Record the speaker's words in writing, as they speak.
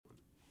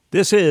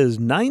This is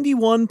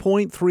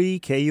 91.3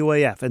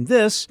 KUAF, and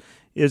this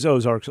is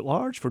Ozarks at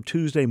Large for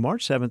Tuesday,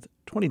 March 7th,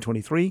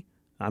 2023.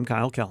 I'm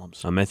Kyle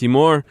Kellums. I'm Matthew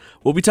Moore.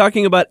 We'll be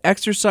talking about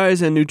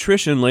exercise and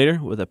nutrition later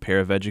with a pair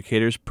of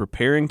educators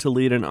preparing to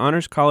lead an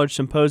honors college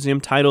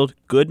symposium titled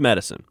Good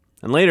Medicine.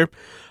 And later,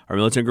 our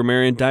militant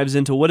grammarian dives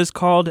into what is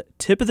called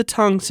tip of the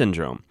tongue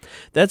syndrome.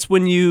 That's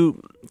when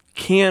you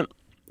can't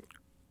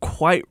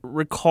quite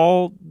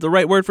recall the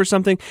right word for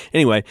something.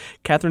 Anyway,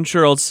 Catherine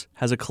Scherltz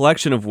has a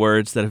collection of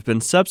words that have been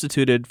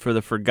substituted for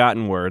the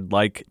forgotten word,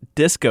 like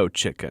disco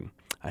chicken.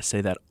 I say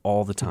that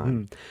all the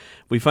time.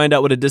 We find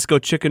out what a disco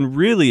chicken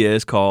really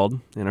is called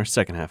in our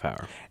second half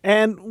hour.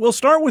 And we'll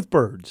start with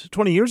birds.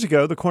 20 years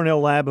ago, the Cornell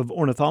Lab of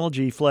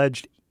Ornithology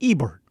fledged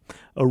eBird,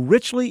 a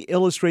richly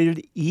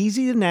illustrated,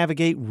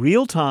 easy-to-navigate,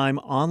 real-time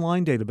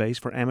online database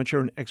for amateur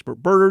and expert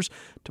birders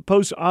to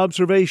post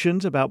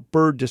observations about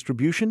bird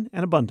distribution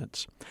and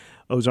abundance.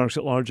 Ozarks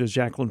at Large's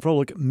Jacqueline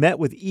Froelich met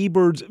with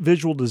eBird's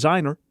visual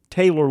designer,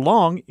 Taylor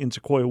Long, in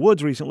Sequoia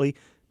Woods recently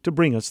to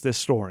bring us this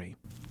story.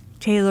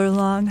 Taylor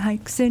Long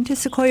hikes into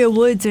Sequoia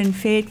Woods in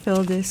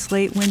Fayetteville this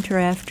late winter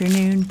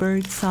afternoon,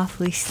 birds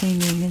softly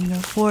singing in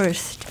the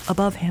forest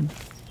above him.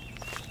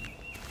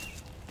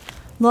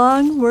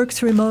 Long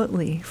works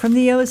remotely from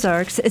the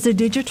Ozarks as a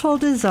digital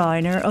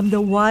designer of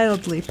the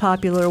wildly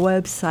popular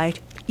website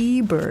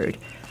eBird,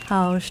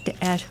 housed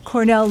at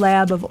Cornell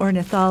Lab of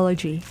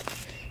Ornithology.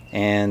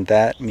 And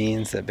that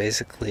means that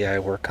basically I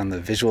work on the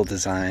visual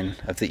design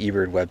of the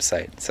eBird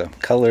website. So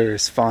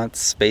colors, fonts,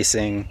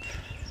 spacing.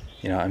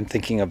 I'm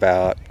thinking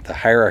about the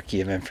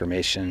hierarchy of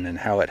information and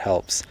how it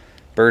helps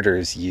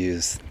birders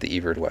use the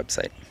eBird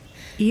website.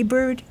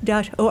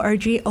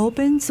 eBird.org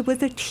opens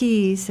with a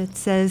tease that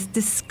says,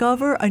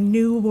 "Discover a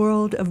new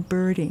world of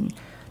birding."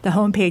 The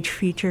homepage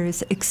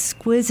features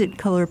exquisite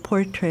color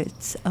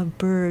portraits of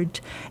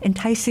birds,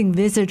 enticing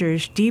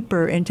visitors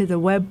deeper into the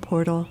web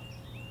portal.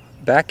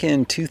 Back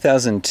in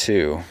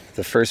 2002,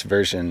 the first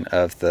version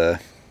of the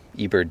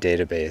eBird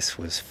database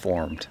was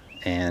formed,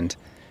 and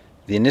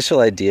the initial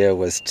idea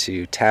was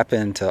to tap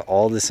into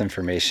all this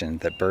information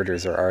that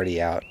birders are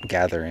already out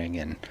gathering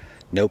in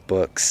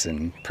notebooks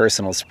and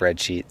personal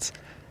spreadsheets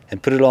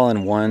and put it all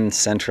in one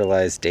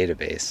centralized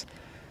database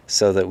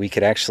so that we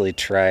could actually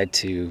try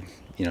to,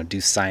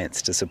 do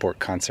science to support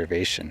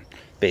conservation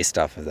based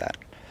off of that.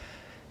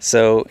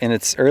 So in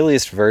its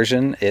earliest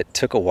version, it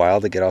took a while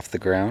to get off the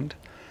ground,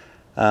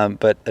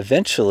 but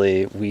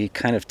eventually we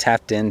kind of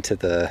tapped into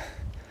the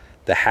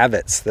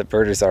habits that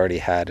birders already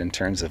had in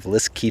terms of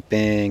list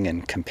keeping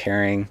and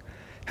comparing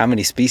how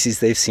many species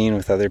they've seen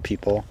with other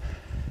people.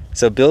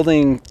 So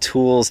building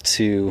tools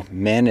to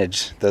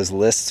manage those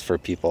lists for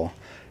people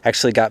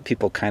actually got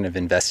people kind of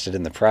invested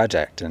in the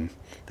project, and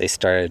they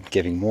started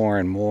giving more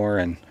and more,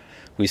 and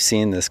we've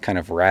seen this kind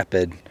of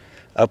rapid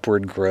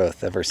upward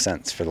growth ever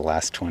since for the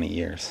last 20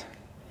 years.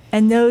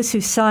 And those who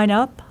sign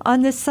up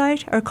on this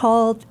site are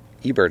called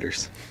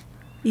eBirders.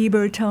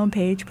 eBird's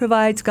homepage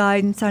provides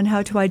guidance on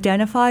how to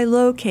identify,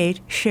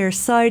 locate, share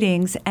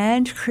sightings,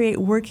 and create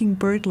working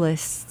bird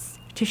lists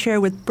to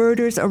share with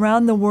birders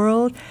around the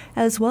world,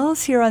 as well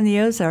as here on the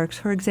Ozarks.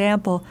 For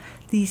example,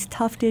 these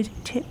tufted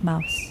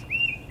titmouse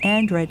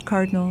and red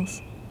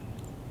cardinals.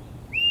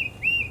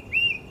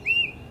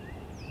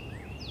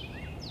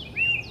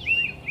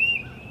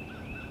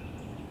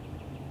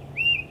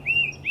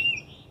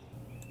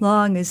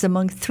 Long is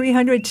among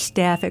 300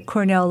 staff at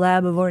Cornell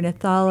Lab of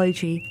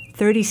Ornithology,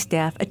 30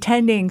 staff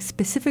attending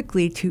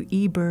specifically to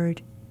eBird.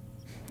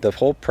 The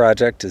whole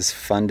project is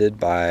funded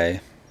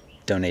by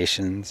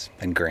donations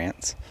and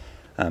grants,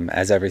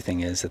 as everything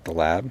is at the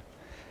lab.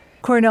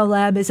 Cornell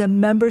Lab is a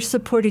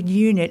member-supported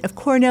unit of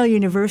Cornell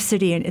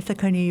University in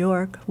Ithaca, New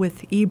York,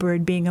 with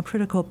eBird being a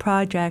critical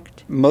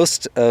project.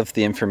 Most of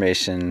the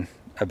information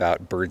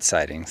about bird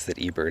sightings that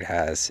eBird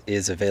has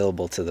is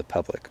available to the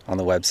public on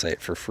the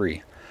website for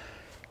free.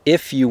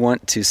 If you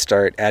want to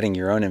start adding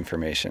your own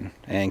information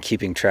and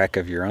keeping track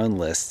of your own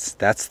lists,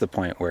 that's the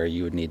point where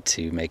you would need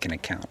to make an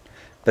account.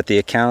 But the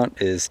account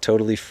is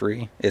totally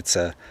free. It's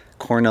a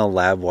Cornell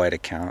Lab-wide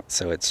account,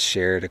 so it's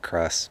shared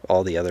across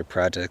all the other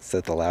projects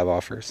that the lab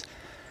offers.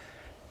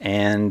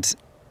 And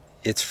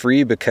it's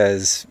free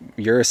because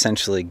you're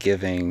essentially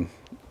giving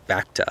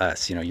back to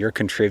us. You're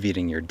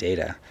contributing your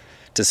data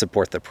to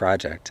support the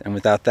project. And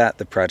without that,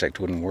 the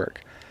project wouldn't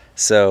work.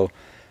 So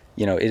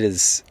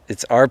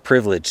it's our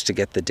privilege to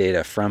get the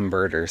data from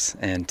birders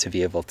and to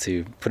be able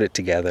to put it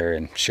together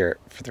and share it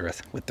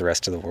with the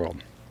rest of the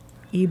world.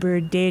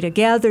 eBird data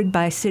gathered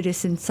by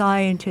citizen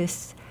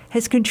scientists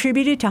has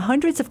contributed to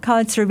hundreds of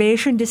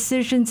conservation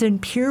decisions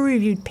and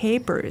peer-reviewed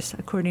papers,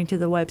 according to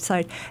the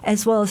website,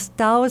 as well as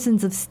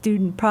thousands of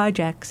student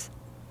projects.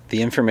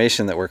 The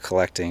information that we're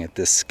collecting at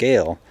this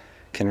scale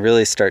can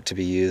really start to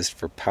be used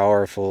for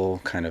powerful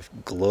kind of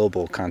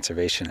global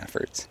conservation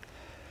efforts.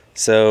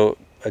 So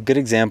a good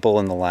example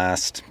in the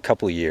last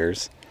couple of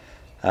years,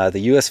 the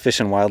U.S. Fish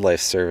and Wildlife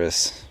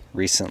Service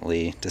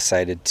recently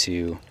decided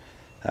to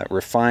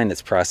refine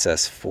its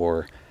process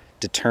for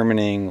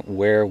determining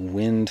where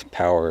wind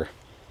power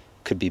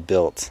could be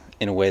built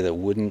in a way that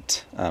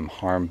wouldn't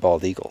harm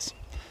bald eagles.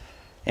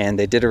 And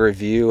they did a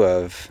review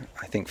of,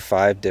 I think,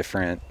 5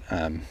 different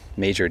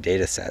major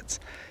data sets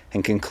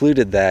and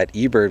concluded that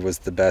eBird was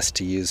the best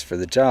to use for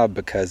the job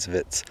because of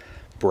its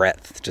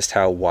breadth, just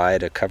how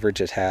wide a coverage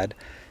it had,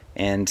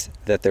 and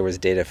that there was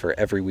data for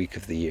every week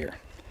of the year.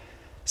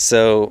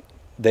 So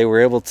they were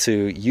able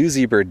to use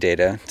eBird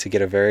data to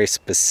get a very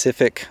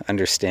specific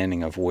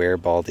understanding of where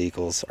bald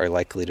eagles are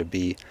likely to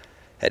be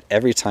at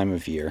every time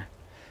of year,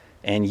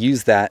 and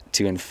use that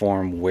to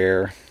inform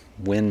where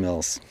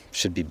windmills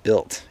should be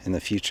built in the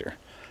future.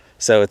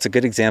 So it's a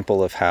good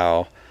example of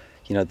how,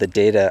 the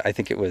data, I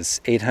think it was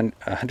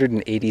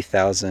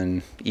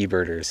 180,000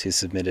 eBirders who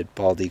submitted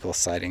bald eagle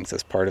sightings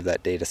as part of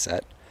that data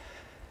set.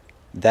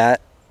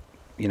 That,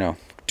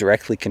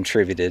 directly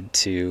contributed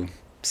to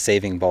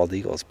saving bald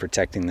eagles,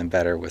 protecting them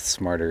better with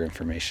smarter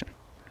information.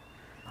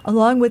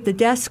 Along with the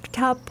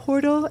desktop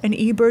portal, an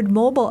eBird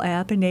mobile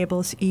app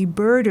enables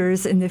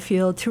eBirders in the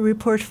field to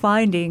report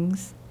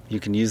findings. You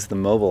can use the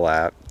mobile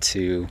app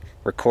to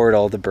record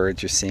all the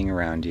birds you're seeing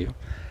around you.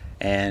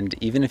 And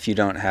even if you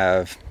don't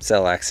have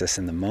cell access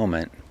in the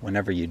moment,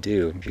 whenever you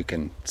do, you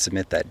can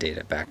submit that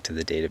data back to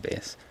the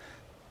database.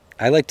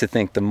 I like to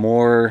think the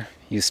more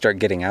you start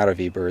getting out of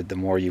eBird, the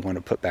more you want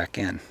to put back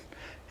in.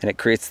 And it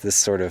creates this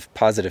sort of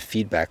positive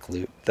feedback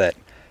loop that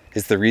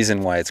is the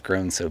reason why it's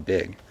grown so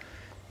big.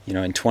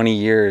 In 20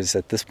 years,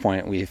 at this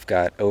point, we've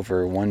got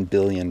over 1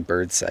 billion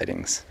bird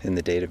sightings in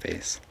the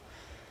database.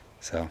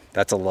 So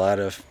that's a lot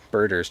of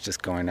birders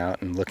just going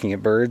out and looking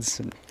at birds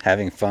and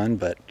having fun,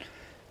 but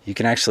you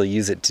can actually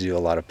use it to do a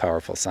lot of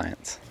powerful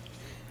science.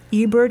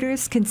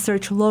 eBirders can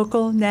search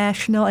local,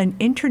 national, and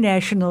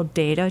international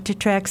data to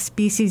track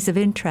species of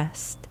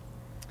interest.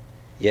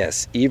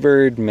 Yes,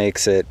 eBird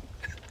makes it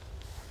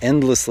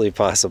endlessly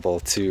possible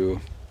to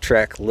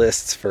track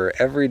lists for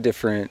every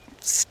different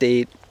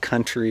state,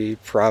 country,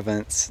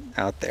 province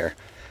out there.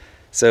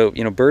 So,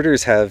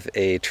 birders have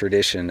a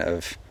tradition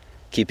of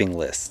keeping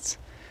lists.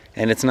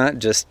 And it's not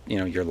just,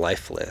 your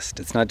life list.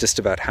 It's not just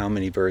about how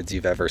many birds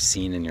you've ever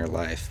seen in your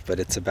life, but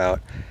it's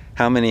about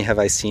how many have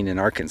I seen in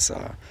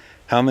Arkansas?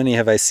 How many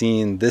have I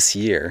seen this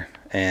year?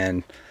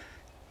 And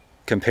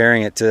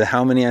comparing it to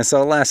how many I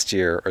saw last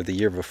year or the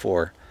year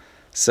before.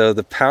 So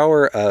the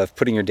power of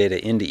putting your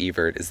data into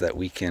eBird is that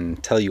we can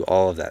tell you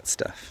all of that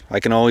stuff. I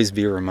can always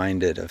be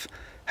reminded of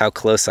how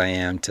close I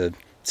am to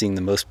seeing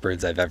the most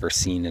birds I've ever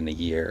seen in a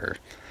year or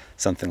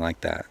something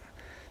like that.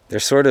 They're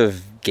sort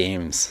of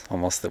games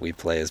almost that we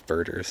play as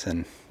birders,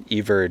 and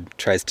eBird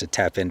tries to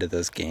tap into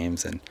those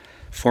games and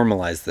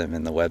formalize them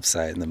in the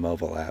website and the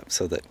mobile app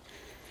so that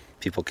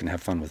people can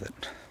have fun with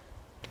it.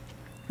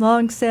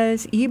 Long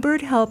says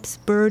eBird helps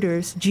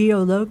birders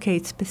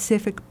geolocate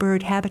specific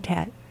bird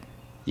habitat.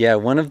 Yeah,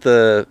 one of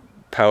the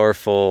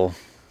powerful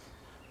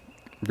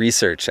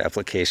research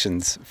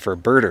applications for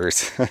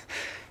birders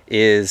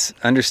is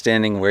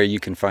understanding where you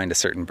can find a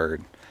certain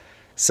bird.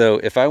 So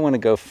if I want to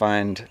go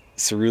find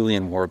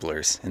cerulean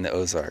warblers in the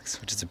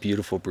Ozarks, which is a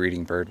beautiful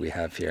breeding bird we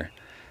have here,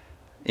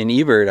 in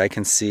eBird I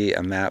can see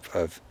a map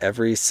of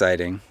every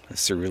sighting of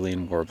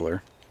cerulean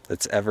warbler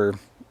that's ever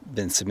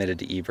been submitted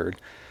to eBird,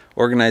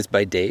 organized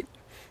by date,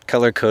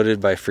 color-coded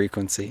by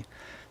frequency.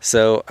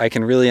 So I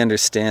can really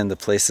understand the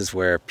places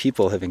where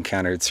people have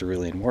encountered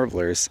cerulean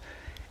warblers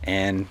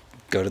and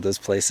go to those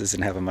places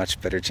and have a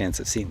much better chance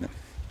of seeing them.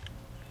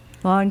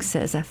 Long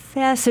says a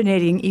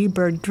fascinating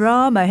eBird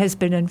drama has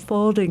been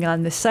unfolding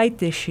on the site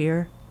this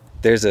year.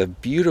 There's a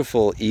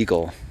beautiful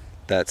eagle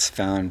that's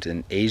found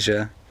in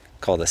Asia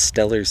called a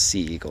Steller's sea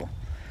eagle.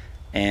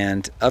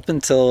 And up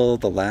until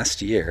the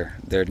last year,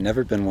 there had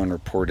never been one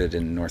reported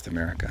in North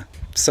America.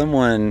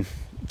 Someone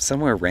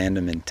somewhere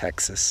random in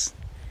Texas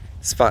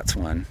spots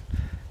one,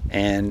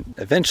 and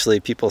eventually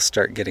people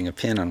start getting a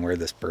pin on where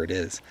this bird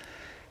is.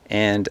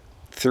 And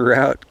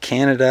throughout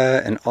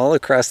Canada and all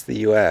across the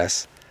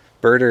US,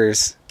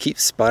 birders keep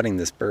spotting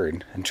this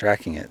bird and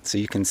tracking it. So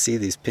you can see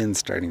these pins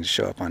starting to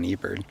show up on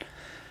eBird.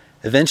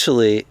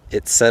 Eventually,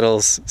 it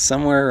settles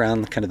somewhere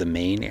around kind of the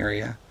Maine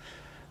area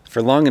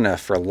for long enough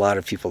for a lot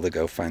of people to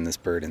go find this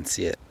bird and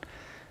see it.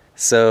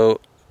 So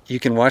you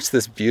can watch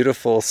this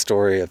beautiful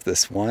story of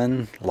this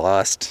one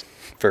lost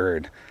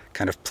bird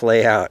kind of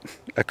play out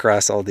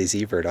across all these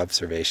eBird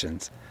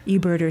observations.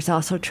 eBirders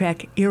also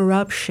track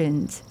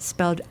eruptions,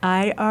 spelled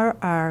IRRUPTION.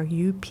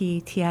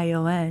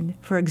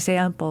 For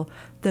example,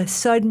 the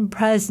sudden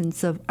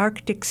presence of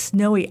Arctic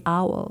snowy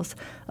owls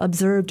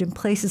observed in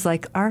places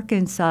like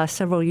Arkansas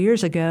several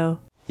years ago.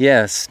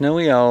 Yeah,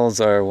 snowy owls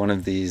are one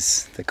of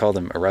these, they call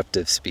them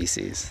eruptive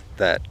species,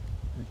 that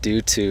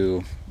due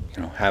to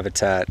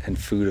habitat and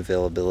food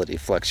availability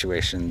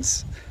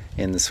fluctuations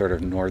in the sort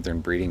of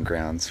northern breeding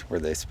grounds where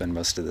they spend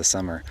most of the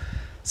summer,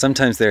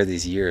 sometimes there are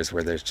these years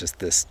where there's just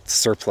this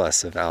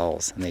surplus of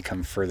owls and they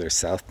come further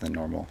south than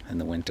normal in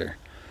the winter.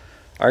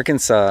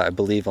 Arkansas, I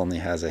believe, only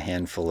has a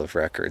handful of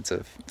records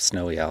of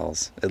snowy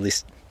owls, at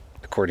least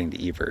according to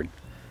eBird.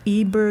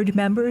 eBird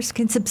members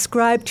can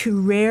subscribe to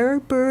rare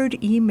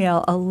bird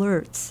email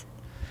alerts.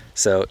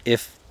 So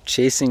if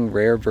chasing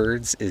rare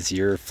birds is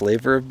your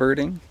flavor of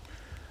birding,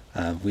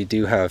 we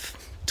do have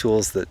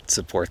tools that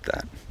support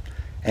that.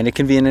 And it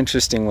can be an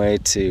interesting way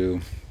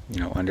to,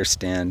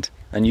 understand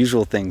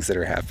unusual things that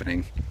are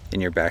happening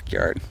in your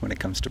backyard when it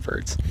comes to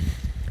birds.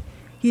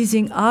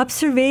 Using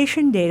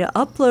observation data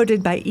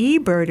uploaded by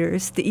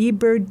eBirders, the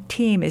eBird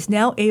team is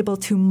now able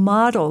to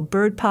model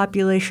bird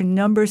population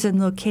numbers and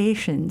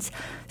locations,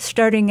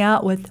 starting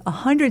out with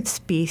 100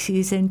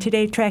 species and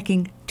today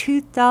tracking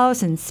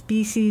 2,000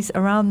 species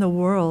around the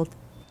world.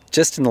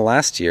 Just in the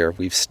last year,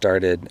 we've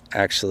started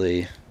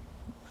actually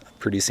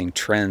producing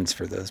trends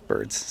for those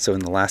birds. So in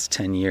the last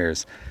 10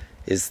 years,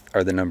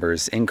 are the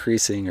numbers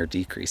increasing or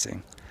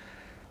decreasing?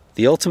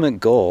 The ultimate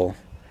goal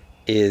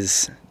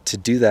is to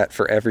do that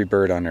for every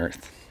bird on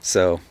Earth.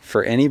 So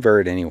for any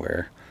bird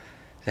anywhere,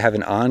 to have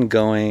an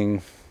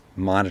ongoing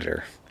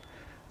monitor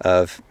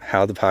of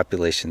how the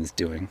population's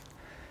doing.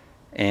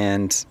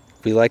 And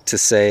we like to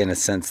say, in a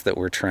sense, that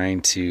we're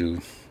trying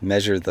to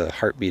measure the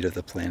heartbeat of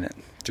the planet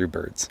through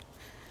birds.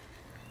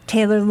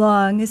 Taylor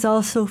Long is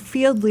also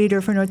field leader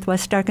for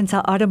Northwest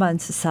Arkansas Audubon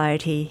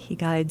Society. He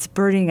guides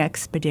birding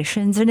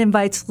expeditions and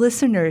invites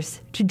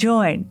listeners to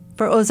join.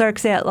 For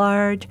Ozarks at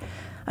Large,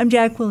 I'm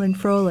Jacqueline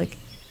Froelich.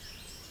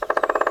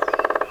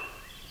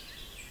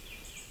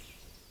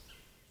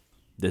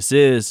 This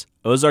is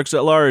Ozarks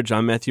at Large.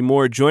 I'm Matthew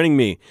Moore. Joining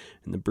me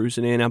in the Bruce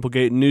and Ann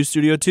Applegate News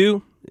Studio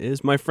 2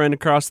 is my friend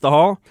across the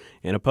hall,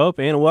 Anna Pope.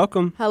 Anna,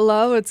 welcome.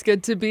 Hello, it's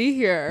good to be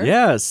here.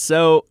 Yes.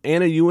 So,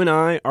 Anna, you and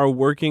I are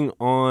working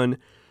on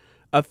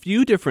a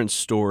few different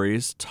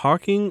stories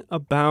talking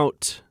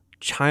about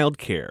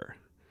childcare,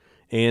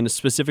 and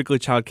specifically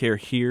childcare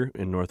here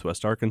in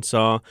Northwest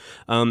Arkansas.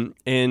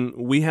 And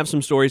we have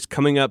some stories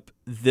coming up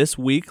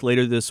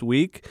later this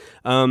week,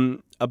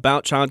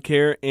 about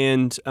childcare.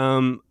 And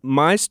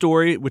my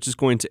story, which is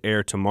going to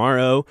air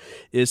tomorrow,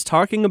 is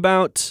talking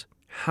about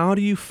how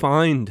do you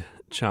find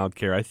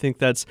childcare. I think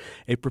that's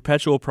a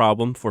perpetual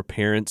problem for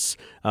parents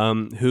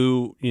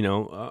who,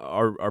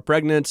 are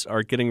pregnant,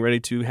 are getting ready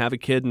to have a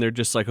kid, and they're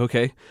just like,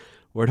 okay,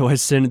 where do I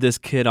send this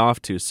kid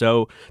off to?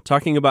 So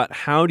talking about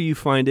how do you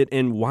find it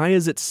and why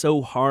is it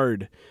so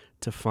hard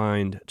to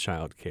find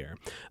childcare?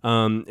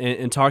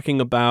 And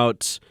talking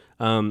about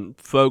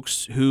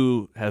folks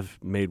who have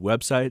made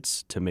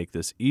websites to make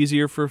this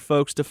easier for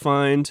folks to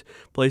find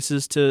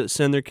places to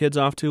send their kids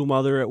off to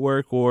while they're at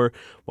work or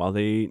while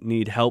they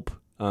need help.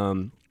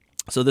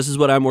 So this is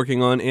what I'm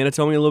working on. Anna,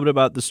 tell me a little bit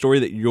about the story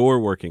that you're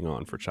working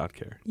on for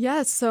childcare.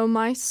 Yes, so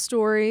my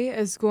story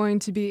is going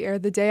to be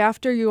aired the day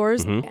after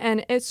yours,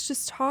 and it's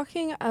just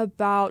talking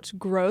about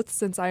growth,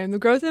 since I am the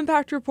growth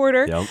impact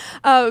reporter,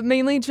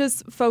 mainly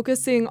just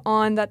focusing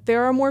on that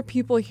there are more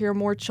people here,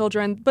 more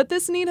children, but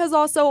this need has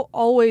also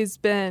always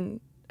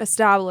been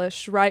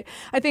established, right?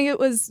 I think it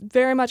was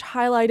very much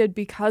highlighted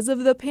because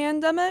of the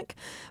pandemic,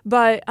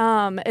 but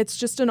it's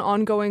just an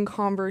ongoing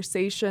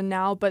conversation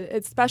now, but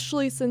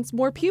especially since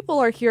more people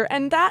are here,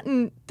 and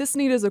this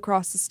need is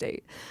across the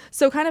state.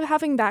 So kind of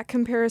having that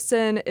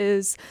comparison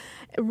is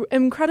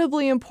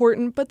incredibly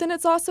important, but then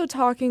it's also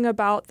talking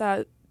about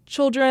that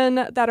children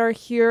that are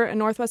here in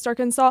Northwest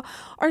Arkansas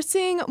are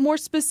seeing more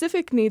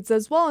specific needs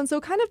as well. And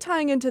so kind of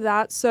tying into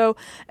that. So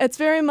it's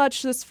very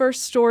much this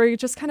first story,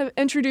 just kind of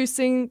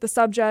introducing the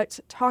subject,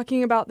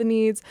 talking about the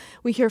needs.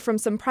 We hear from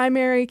some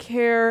primary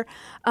care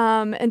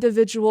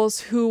individuals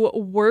who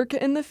work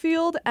in the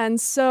field.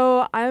 And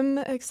so I'm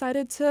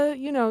excited to,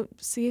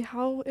 see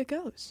how it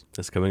goes.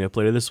 That's coming up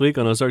later this week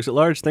on Ozarks at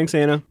Large. Thanks,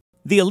 Anna.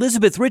 The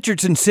Elizabeth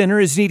Richardson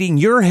Center is needing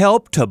your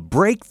help to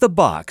break the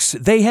box.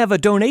 They have a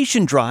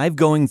donation drive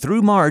going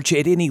through March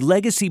at any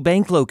Legacy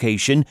Bank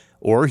location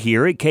or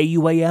here at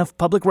KUAF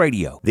Public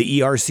Radio.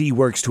 The ERC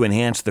works to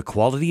enhance the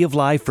quality of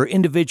life for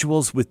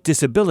individuals with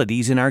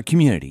disabilities in our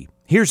community.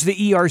 Here's the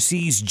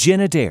ERC's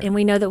Jen Adair. And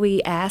we know that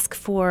we ask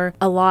for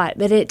a lot,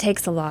 but it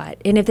takes a lot.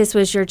 And if this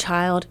was your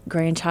child,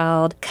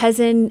 grandchild,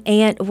 cousin,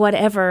 aunt,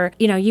 whatever,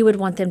 you would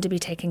want them to be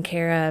taken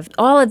care of.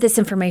 All of this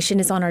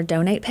information is on our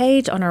donate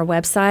page on our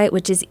website,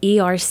 which is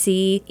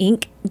ercinc.org.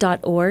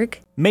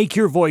 Make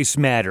your voice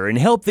matter and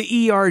help the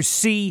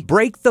ERC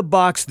break the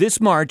box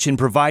this March in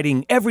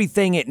providing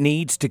everything it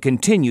needs to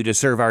continue to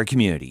serve our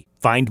community.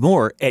 Find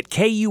more at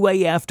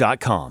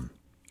KUAF.com.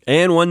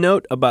 And one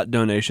note about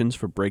donations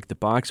for Break the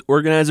Box.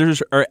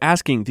 Organizers are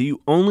asking, do you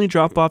only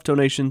drop off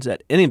donations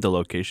at any of the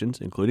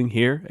locations, including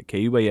here at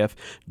KUAF,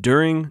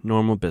 during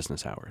normal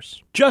business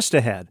hours? Just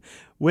ahead,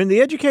 when the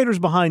educators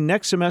behind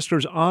next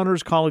semester's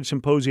Honors College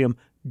Symposium,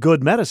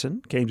 Good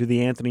Medicine, came to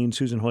the Anthony and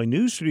Susan Hoy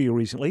News Studio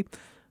recently,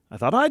 I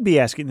thought I'd be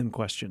asking them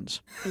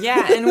questions.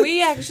 Yeah, and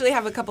we actually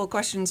have a couple of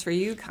questions for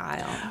you,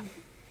 Kyle.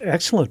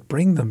 Excellent.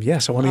 Bring them.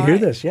 Yes, I want to hear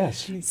this.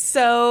 Yes.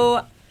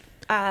 So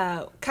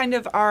kind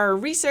of our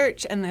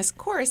research and this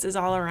course is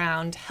all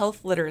around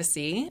health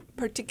literacy,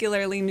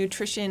 particularly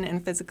nutrition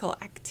and physical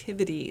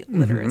activity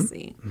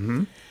literacy.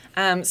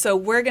 So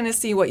we're going to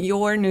see what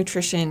your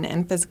nutrition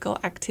and physical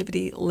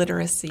activity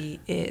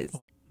literacy is.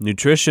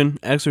 Nutrition,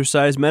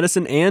 exercise,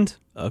 medicine, and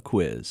a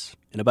quiz.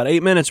 In about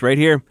 8 minutes right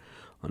here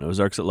on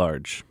Ozarks at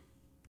Large.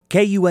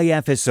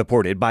 KUAF is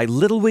supported by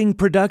Little Wing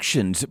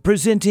Productions,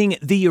 presenting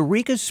the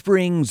Eureka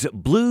Springs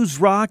Blues,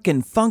 Rock,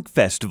 and Funk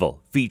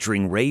Festival,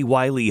 featuring Ray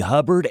Wiley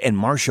Hubbard and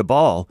Marcia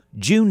Ball,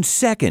 June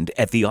 2nd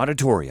at the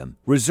Auditorium.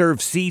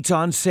 Reserve seats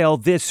on sale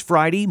this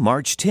Friday,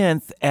 March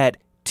 10th at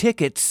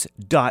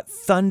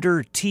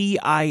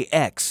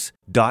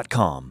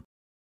tickets.thundertix.com.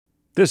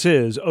 This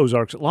is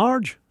Ozarks at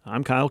Large.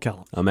 I'm Kyle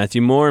Kellum. I'm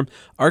Matthew Moore.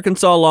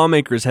 Arkansas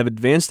lawmakers have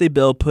advanced a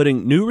bill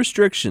putting new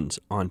restrictions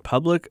on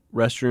public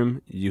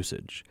restroom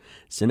usage.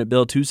 Senate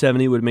Bill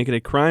 270 would make it a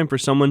crime for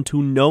someone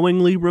to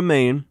knowingly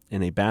remain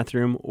in a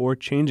bathroom or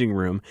changing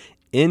room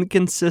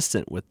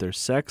inconsistent with their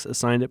sex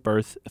assigned at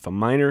birth if a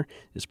minor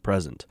is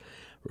present.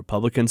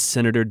 Republican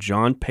Senator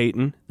John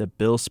Payton, the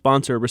bill's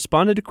sponsor,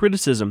 responded to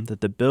criticism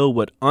that the bill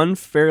would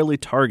unfairly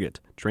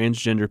target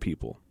transgender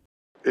people.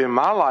 In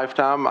my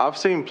lifetime, I've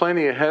seen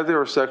plenty of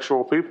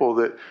heterosexual people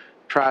that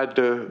tried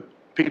to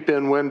peep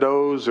in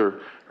windows,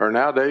 or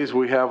nowadays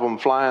we have them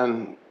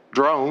flying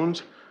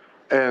drones.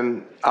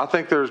 And I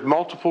think there's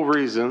multiple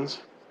reasons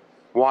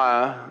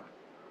why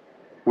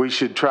we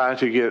should try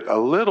to get a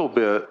little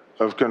bit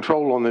of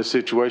control on this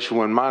situation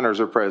when minors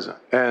are present.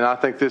 And I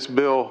think this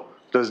bill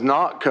does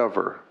not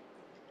cover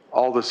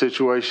all the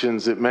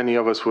situations that many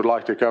of us would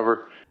like to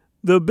cover.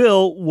 The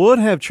bill would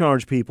have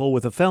charged people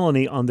with a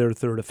felony on their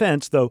third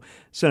offense, though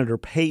Senator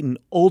Payton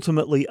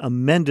ultimately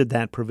amended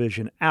that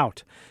provision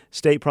out.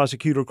 State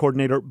Prosecutor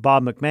Coordinator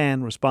Bob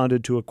McMahon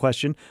responded to a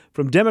question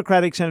from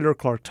Democratic Senator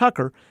Clark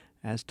Tucker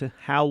as to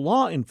how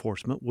law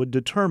enforcement would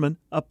determine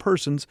a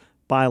person's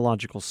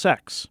biological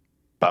sex.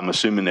 I'm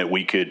assuming that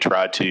we could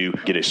try to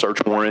get a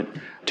search warrant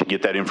to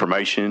get that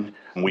information.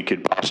 We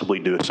could possibly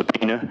do a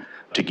subpoena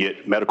to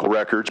get medical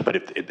records, but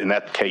if in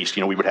that case,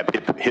 we would have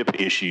HIPAA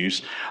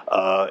issues.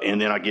 And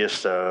then I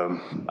guess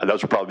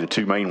those are probably the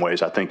two main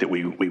ways I think that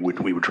we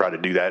would try to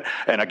do that.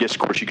 And I guess, of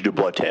course, you could do a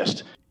blood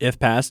test. If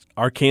passed,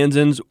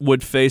 Arkansans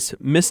would face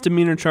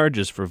misdemeanor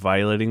charges for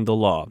violating the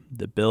law.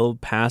 The bill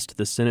passed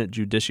the Senate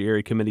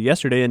Judiciary Committee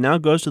yesterday and now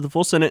goes to the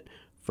full Senate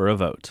for a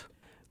vote.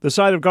 The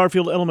site of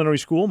Garfield Elementary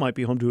School might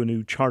be home to a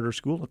new charter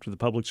school after the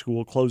public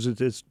school closes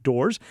its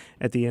doors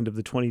at the end of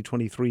the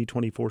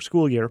 2023-24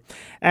 school year.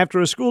 After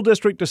a school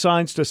district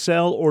decides to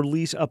sell or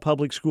lease a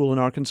public school in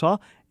Arkansas,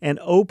 an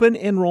open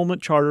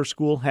enrollment charter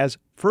school has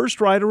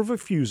first right of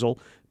refusal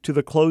to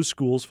the closed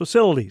school's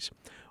facilities.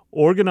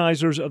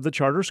 Organizers of the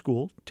charter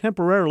school,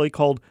 temporarily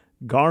called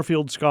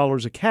Garfield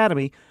Scholars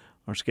Academy,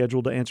 are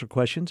scheduled to answer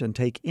questions and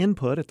take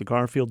input at the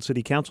Garfield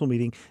City Council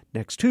meeting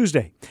next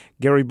Tuesday.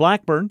 Gary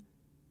Blackburn,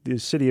 the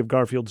city of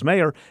Garfield's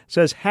mayor,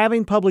 says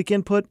having public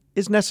input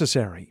is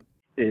necessary.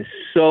 It is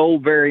so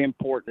very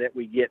important that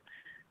we get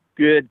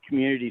good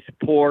community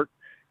support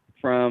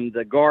from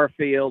the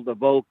Garfield,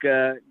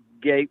 Avoca,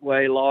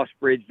 Gateway, Lost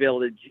Bridge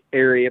Village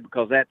area,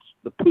 because that's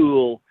the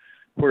pool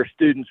where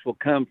students will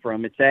come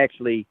from. It's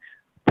actually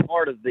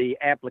part of the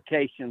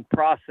application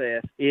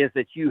process is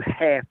that you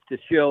have to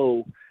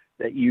show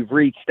that you've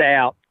reached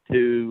out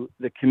to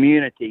the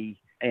community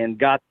and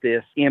got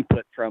this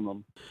input from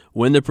them.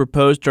 When the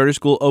proposed charter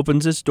school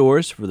opens its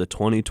doors for the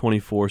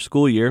 2024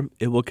 school year,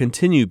 it will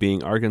continue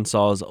being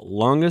Arkansas's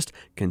longest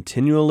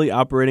continually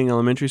operating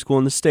elementary school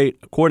in the state,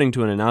 according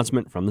to an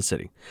announcement from the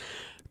city.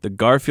 The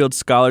Garfield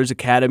Scholars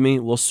Academy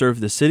will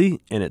serve the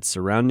city and its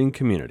surrounding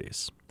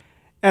communities.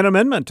 An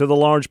amendment to the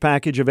large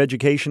package of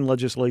education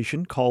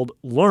legislation called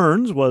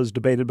LEARNS was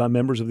debated by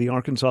members of the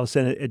Arkansas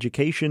Senate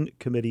Education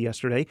Committee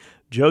yesterday.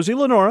 Josie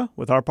Lenora,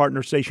 with our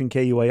partner station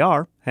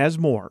KUAR, has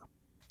more.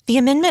 The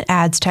amendment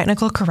adds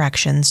technical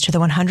corrections to the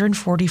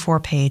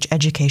 144-page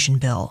education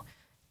bill.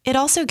 It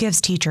also gives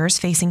teachers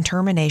facing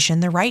termination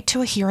the right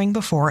to a hearing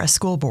before a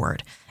school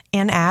board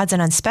and adds an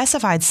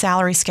unspecified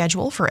salary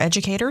schedule for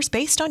educators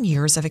based on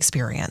years of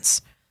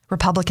experience.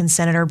 Republican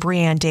Senator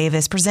Breanne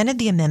Davis presented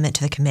the amendment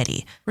to the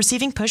committee,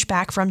 receiving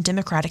pushback from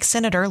Democratic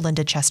Senator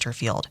Linda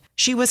Chesterfield.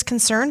 She was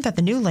concerned that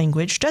the new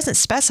language doesn't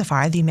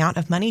specify the amount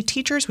of money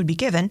teachers would be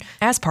given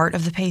as part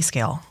of the pay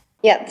scale.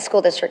 Yeah, the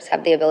school districts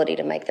have the ability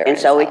to make their own.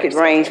 And so it could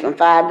range from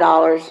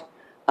 $5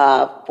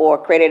 for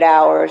credit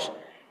hours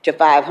to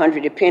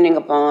 $500, depending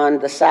upon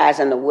the size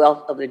and the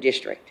wealth of the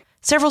district.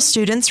 Several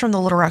students from the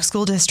Little Rock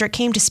School District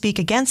came to speak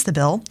against the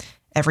bill.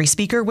 Every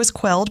speaker was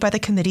quelled by the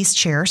committee's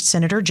chair,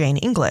 Senator Jane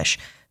English,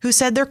 who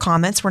said their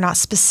comments were not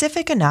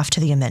specific enough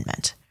to the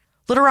amendment.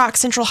 Little Rock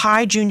Central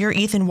High junior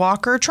Ethan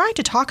Walker tried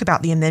to talk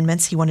about the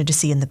amendments he wanted to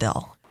see in the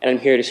bill. And I'm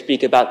here to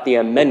speak about the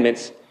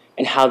amendments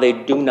and how they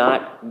do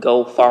not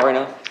go far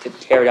enough to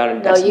tear down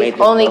and decimate. No,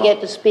 you only get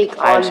to speak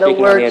on the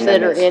words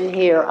that are in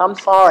here. I'm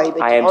sorry,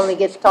 but you only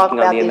get to talk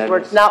about these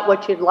words, not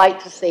what you'd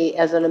like to see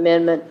as an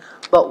amendment,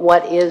 but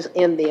what is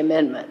in the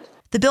amendment.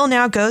 The bill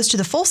now goes to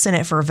the full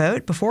Senate for a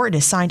vote before it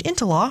is signed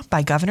into law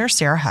by Governor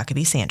Sarah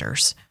Huckabee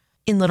Sanders.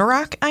 In Little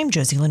Rock, I'm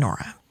Josie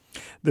Lenora.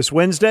 This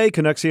Wednesday,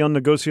 Conexión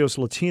Negocios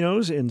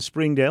Latinos in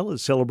Springdale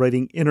is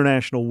celebrating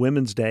International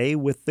Women's Day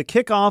with the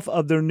kickoff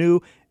of their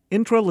new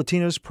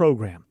Intra-Latinos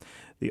program.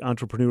 The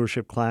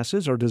entrepreneurship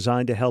classes are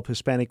designed to help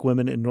Hispanic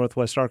women in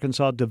Northwest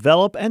Arkansas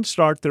develop and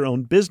start their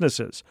own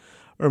businesses.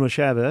 Irma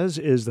Chavez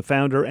is the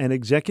founder and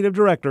executive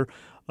director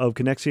of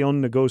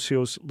Conexión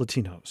Negocios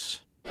Latinos.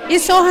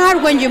 It's so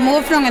hard when you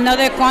move from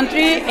another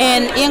country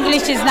and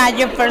English is not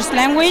your first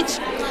language.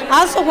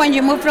 Also, when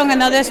you move from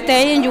another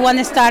state and you want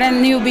to start a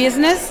new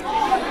business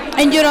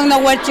and you don't know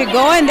where to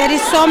go, and there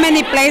is so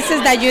many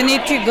places that you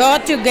need to go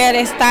to get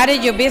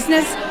started your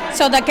business,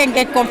 so that can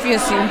get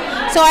confusing.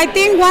 So I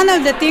think one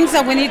of the things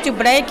that we need to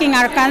break in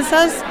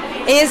Arkansas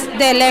is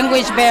the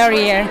language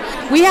barrier.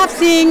 We have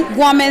seen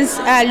women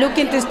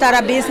looking to start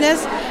a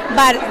business,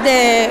 but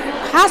the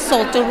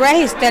hassle to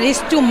raise, there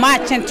is too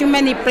much and too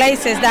many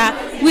places that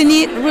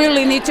we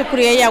really need to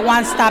create a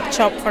one-stop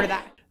shop for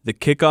that. The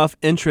kickoff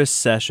interest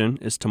session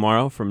is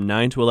tomorrow from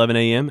 9 to 11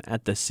 a.m.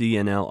 at the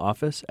CNL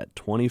office at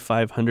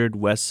 2500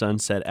 West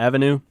Sunset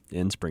Avenue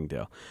in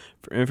Springdale.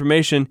 For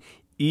information,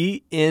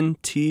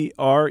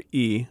 ENTRE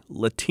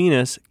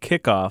Latinas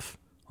Kickoff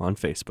on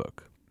Facebook.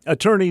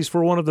 Attorneys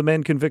for one of the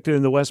men convicted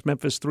in the West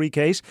Memphis 3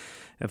 case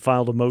have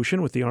filed a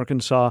motion with the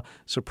Arkansas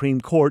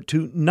Supreme Court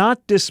to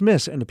not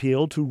dismiss an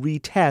appeal to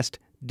retest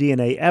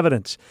DNA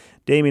evidence.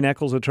 Damien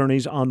Echols'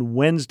 attorneys on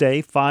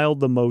Wednesday filed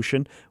the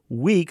motion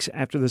weeks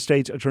after the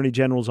state's Attorney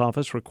General's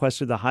office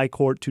requested the High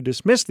Court to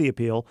dismiss the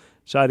appeal,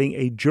 citing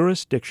a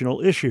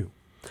jurisdictional issue.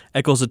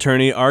 Echols'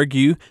 attorney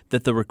argue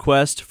that the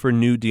request for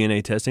new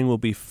DNA testing will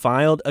be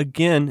filed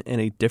again in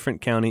a different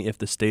county if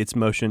the state's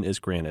motion is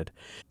granted.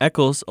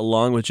 Echols,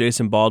 along with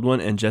Jason Baldwin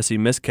and Jesse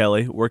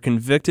Miskelly, were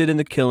convicted in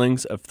the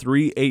killings of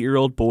 3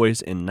 8-year-old boys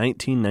in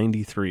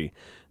 1993.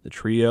 The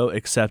trio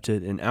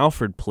accepted an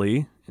Alford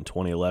plea in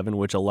 2011,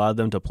 which allowed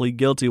them to plead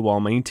guilty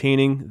while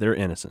maintaining their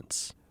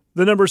innocence.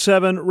 The number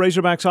 7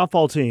 Razorback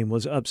softball team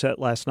was upset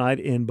last night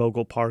in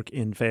Bogle Park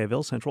in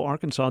Fayetteville. Central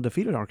Arkansas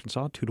defeated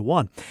Arkansas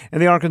 2-1.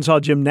 And the Arkansas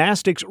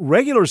gymnastics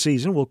regular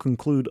season will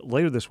conclude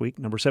later this week.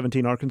 Number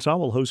 17 Arkansas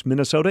will host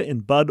Minnesota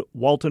in Bud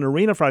Walton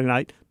Arena Friday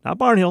night. Not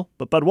Barnhill,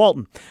 but Bud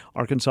Walton.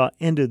 Arkansas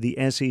ended the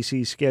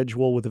SEC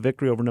schedule with a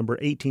victory over number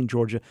 18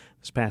 Georgia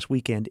this past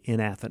weekend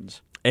in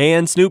Athens.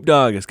 And Snoop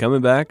Dogg is coming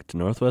back to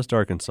Northwest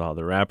Arkansas.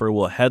 The rapper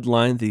will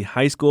headline the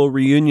high school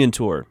reunion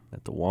tour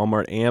at the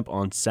Walmart Amp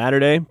on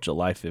Saturday,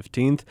 July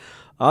 15th.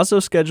 Also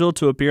scheduled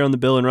to appear on The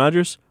Bill and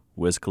Rogers,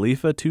 Wiz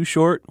Khalifa, Too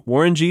Short,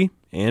 Warren G,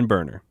 and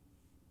Burner.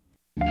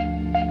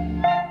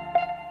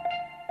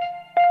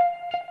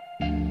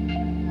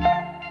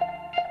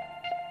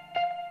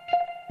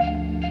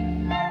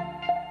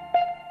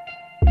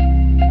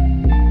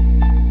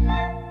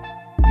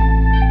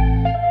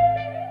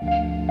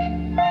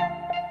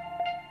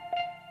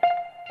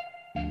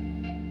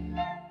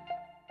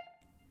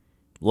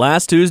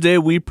 Last Tuesday,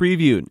 we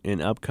previewed an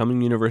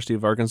upcoming University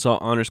of Arkansas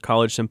Honors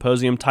College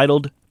symposium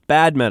titled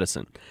Bad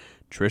Medicine.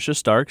 Tricia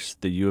Starks,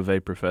 the U of A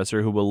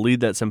professor who will lead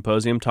that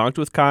symposium, talked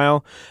with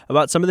Kyle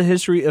about some of the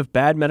history of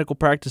bad medical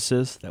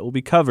practices that will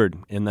be covered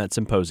in that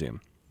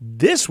symposium.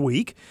 This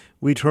week,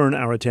 we turn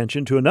our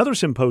attention to another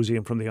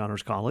symposium from the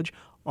Honors College,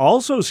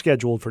 also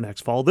scheduled for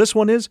next fall. This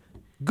one is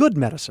Good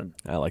Medicine.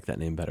 I like that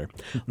name better.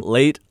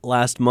 Late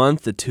last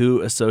month, the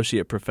 2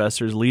 associate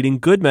professors leading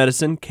Good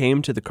Medicine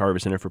came to the Carver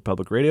Center for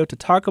Public Radio to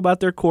talk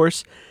about their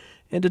course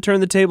and to turn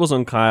the tables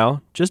on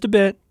Kyle just a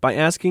bit by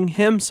asking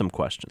him some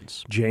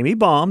questions. Jamie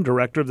Baum,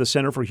 director of the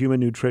Center for Human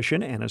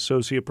Nutrition and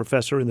associate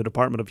professor in the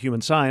Department of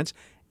Human Science,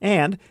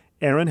 and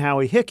Aaron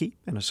Howie Hickey,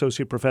 an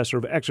associate professor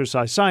of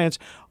exercise science,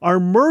 are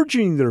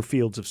merging their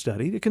fields of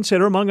study to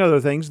consider, among other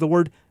things, the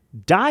word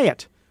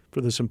diet for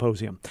the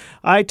symposium.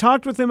 I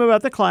talked with them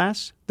about the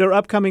class, their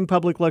upcoming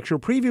public lecture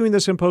previewing the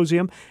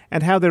symposium,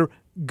 and how their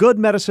Good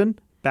Medicine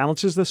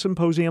balances the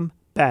symposium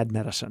Bad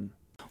Medicine.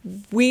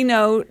 We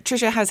know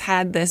Tricia has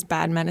had this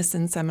Bad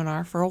Medicine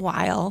seminar for a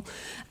while,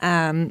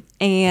 and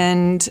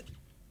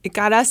it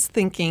got us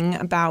thinking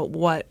about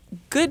what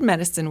good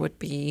medicine would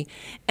be.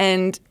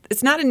 And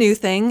it's not a new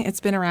thing. It's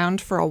been around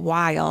for a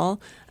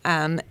while.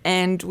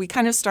 And we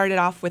kind of started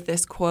off with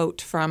this quote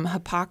from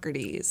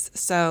Hippocrates.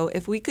 So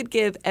if we could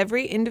give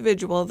every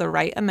individual the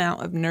right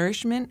amount of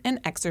nourishment and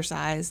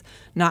exercise,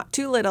 not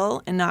too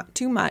little and not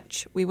too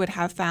much, we would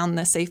have found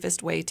the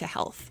safest way to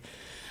health.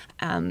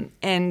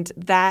 And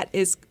that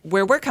is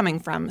where we're coming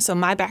from. So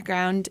my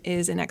background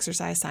is in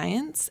exercise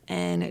science,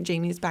 and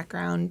Jamie's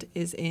background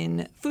is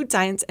in food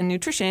science and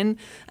nutrition.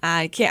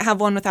 I can't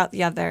have one without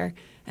the other.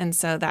 And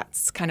so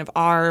that's kind of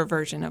our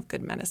version of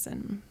good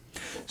medicine.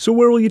 So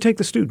where will you take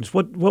the students?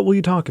 What will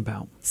you talk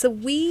about? So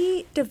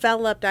we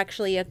developed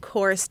actually a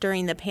course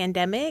during the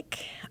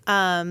pandemic.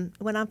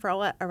 Went on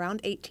for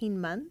around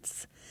 18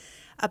 months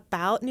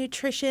about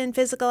nutrition,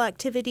 physical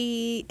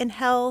activity, and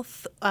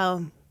health.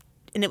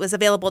 And it was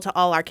available to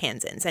all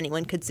Arkansans.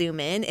 Anyone could Zoom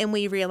in. And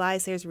we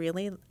realized there's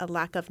really a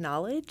lack of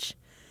knowledge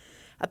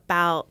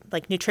about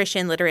like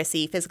nutrition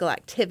literacy, physical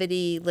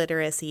activity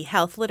literacy,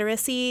 health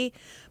literacy.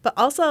 But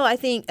also I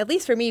think, at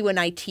least for me when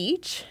I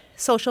teach,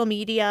 social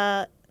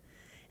media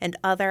and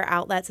other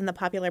outlets in the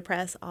popular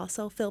press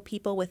also fill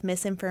people with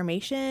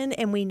misinformation.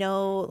 And we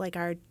know like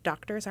our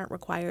doctors aren't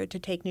required to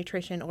take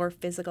nutrition or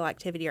physical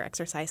activity or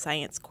exercise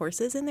science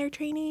courses in their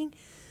training.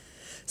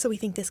 So we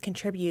think this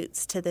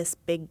contributes to this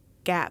big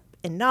gap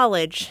in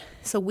knowledge.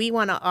 So we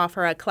want to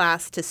offer a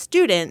class to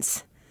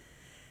students,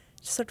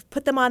 sort of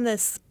put them on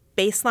this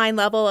baseline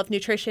level of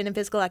nutrition and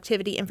physical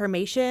activity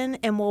information,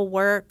 and we'll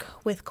work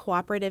with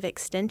Cooperative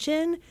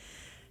Extension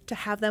to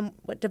have them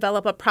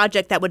develop a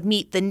project that would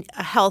meet the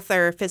health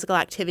or physical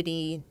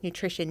activity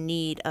nutrition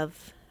need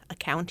of a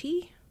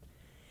county,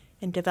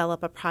 and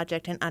develop a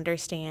project and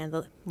understand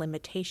the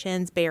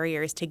limitations,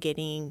 barriers to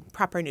getting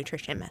proper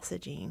nutrition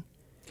messaging.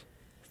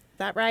 Is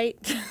that right?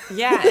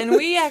 Yeah, and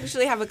we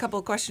actually have a couple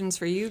of questions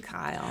for you,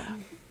 Kyle.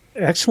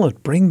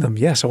 Excellent. Bring them.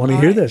 Yes, I want to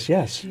hear this.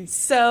 Yes.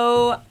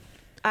 So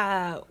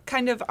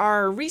kind of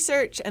our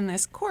research and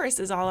this course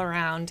is all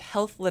around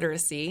health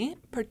literacy,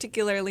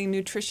 particularly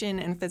nutrition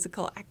and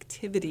physical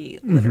activity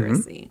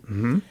literacy.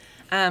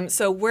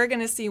 So we're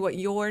going to see what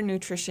your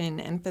nutrition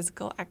and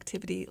physical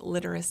activity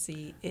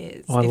literacy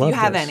is, if you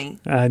have any.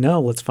 I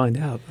know. Let's find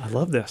out. I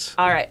love this.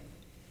 All right.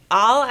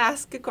 I'll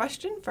ask a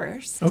question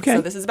first. Okay.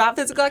 So this is about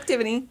physical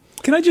activity.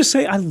 Can I just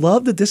say, I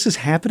love that this is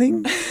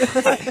happening.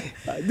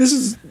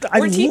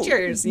 We're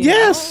teachers.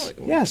 Yes.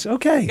 Yes.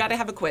 Okay. You got to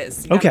have a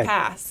quiz. You got to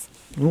pass.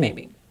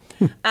 Maybe.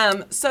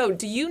 So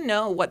do you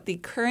know what the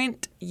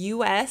current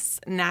U.S.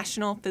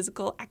 National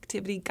Physical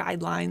Activity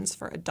Guidelines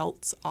for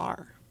adults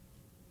are?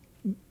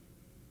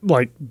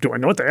 Like, do I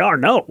know what they are?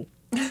 No.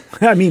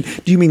 I mean,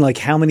 do you mean like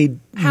how many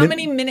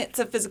minutes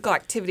of physical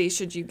activity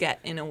should you get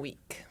in a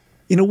week?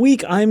 In a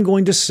week, I'm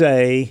going to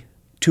say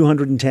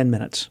 210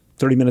 minutes,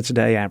 30 minutes a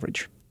day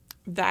average.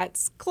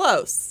 That's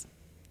close.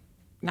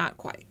 Not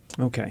quite.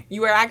 Okay.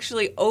 You are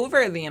actually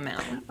over the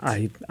amount.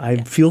 I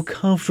feel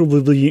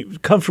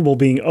comfortable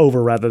being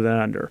over rather than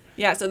under.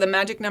 Yeah, so the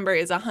magic number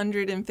is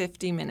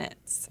 150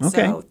 minutes.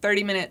 Okay. So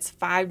 30 minutes,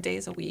 5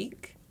 days a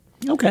week.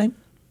 Okay.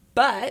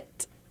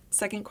 But,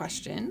 second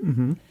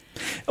question.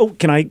 Oh,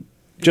 can I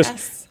just...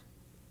 Yes.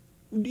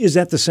 Is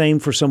that the same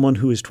for someone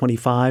who is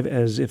 25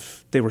 as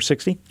if they were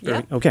 60?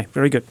 Yeah. Okay,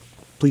 very good.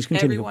 Please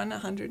continue. Everyone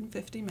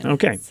 150 minutes.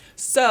 Okay.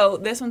 So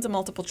this one's a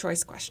multiple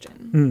choice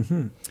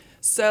question.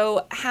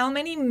 So how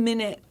many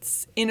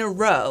minutes in a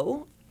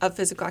row of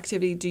physical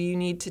activity do you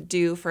need to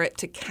do for it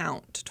to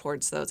count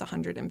towards those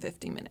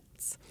 150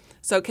 minutes?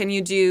 So can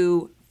you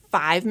do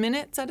 5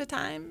 minutes at a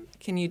time?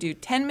 Can you do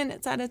 10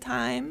 minutes at a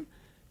time?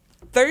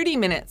 30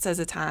 minutes at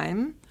a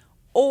time?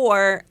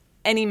 Or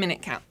any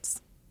minute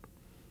counts?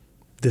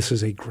 This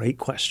is a great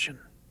question.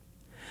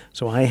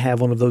 So I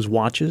have one of those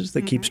watches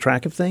that keeps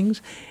track of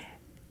things,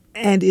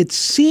 and it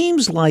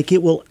seems like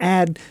it will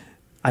add...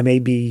 I may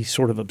be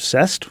sort of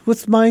obsessed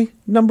with my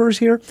numbers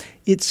here.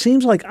 It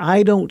seems like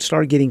I don't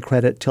start getting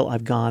credit till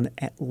I've gone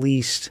at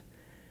least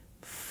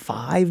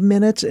 5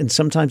 minutes, and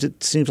sometimes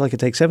it seems like it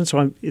takes 7.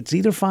 So it's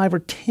either 5 or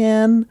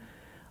 10.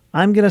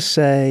 I'm going to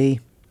say,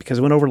 because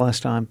I went over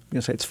last time, I'm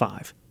going to say it's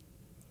 5.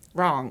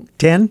 Wrong.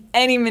 10?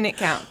 Any minute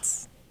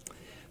counts.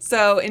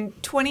 So in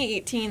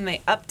 2018, they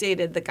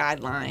updated the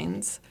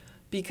guidelines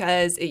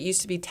because it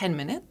used to be 10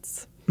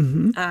 minutes.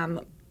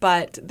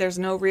 But there's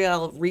no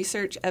real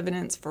research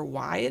evidence for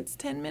why it's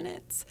 10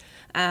 minutes.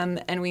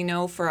 And we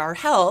know for our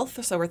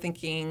health, so we're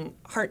thinking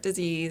heart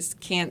disease,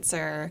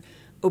 cancer,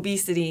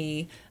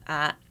 obesity,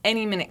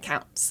 any minute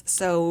counts.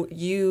 So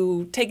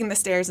you taking the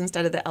stairs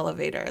instead of the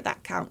elevator,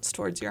 that counts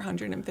towards your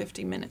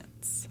 150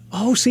 minutes.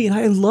 Oh, see, and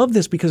I love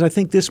this because I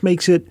think this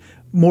makes it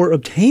more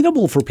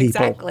obtainable for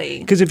people. Exactly.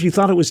 Because if you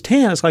thought it was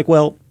 10, it's like,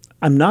 well,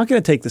 I'm not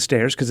going to take the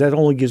stairs because that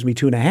only gives me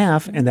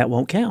 2.5, and that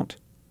won't count.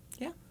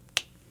 Yeah.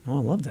 Oh,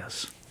 I love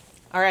this.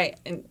 All right.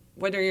 And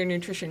what are your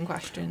nutrition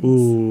questions?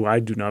 Ooh, I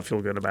do not feel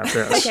good about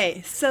this.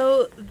 Okay,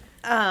 so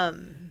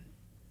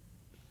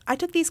I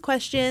took these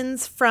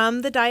questions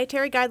from the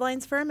Dietary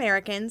Guidelines for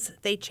Americans.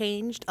 They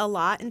changed a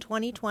lot in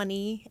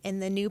 2020,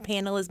 and the new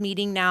panel is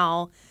meeting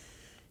now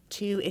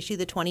to issue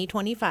the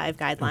 2025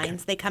 guidelines.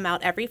 Okay. They come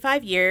out every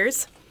 5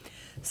 years.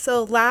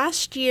 So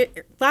last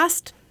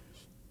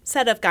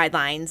set of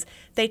guidelines,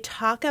 they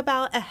talk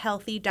about a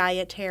healthy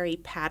dietary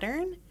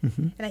pattern.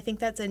 And I think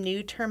that's a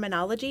new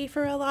terminology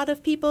for a lot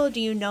of people. Do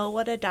you know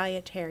what a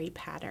dietary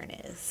pattern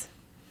is?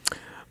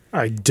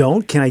 I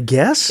don't. Can I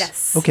guess?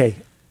 Yes. Okay.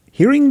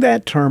 Hearing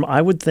that term,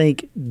 I would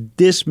think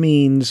this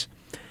means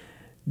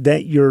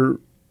that you're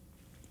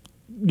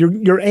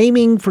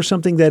aiming for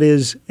something that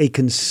is a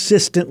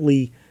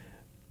consistently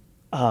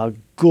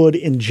good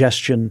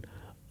ingestion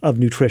of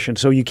nutrition.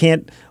 So you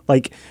can't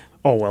like,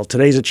 oh, well,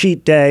 today's a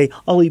cheat day.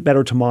 I'll eat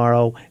better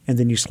tomorrow. And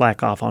then you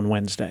slack off on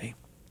Wednesday.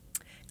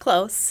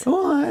 Close.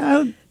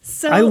 Oh,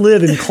 I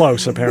live in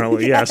close,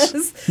 apparently, yes.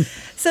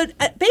 So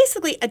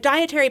basically, a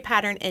dietary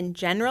pattern in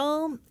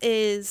general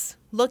is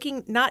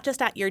looking not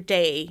just at your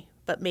day,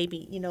 but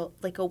maybe,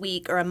 like a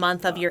week or a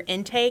month of your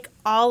intake,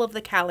 all of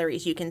the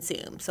calories you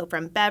consume. So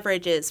from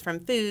beverages, from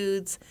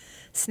foods,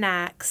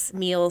 snacks,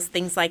 meals,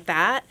 things like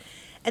that.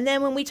 And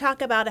then when we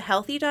talk about a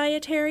healthy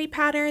dietary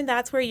pattern,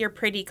 that's where you're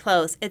pretty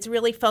close. It's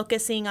really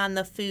focusing on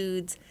the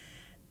foods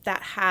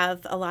that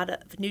have a lot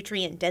of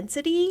nutrient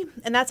density.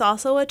 And that's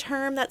also a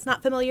term that's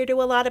not familiar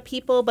to a lot of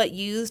people, but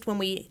used when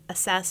we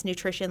assess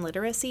nutrition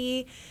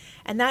literacy.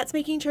 And that's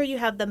making sure you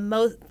have the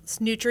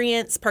most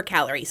nutrients per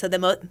calorie, so the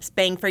most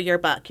bang for your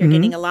buck. You're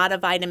getting a lot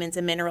of vitamins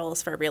and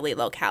minerals for really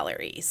low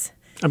calories.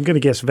 I'm going to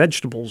guess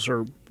vegetables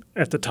are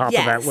at the top of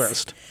that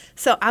list.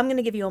 So I'm going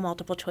to give you a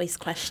multiple choice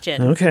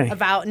question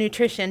about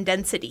nutrition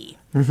density.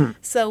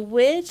 So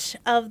which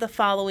of the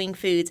following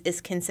foods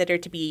is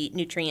considered to be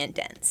nutrient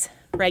dense?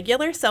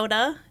 Regular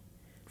soda,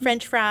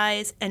 French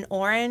fries, an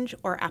orange,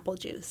 or apple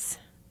juice?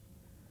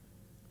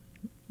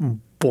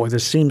 Boy,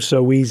 this seems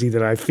so easy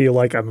that I feel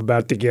like I'm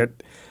about to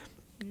get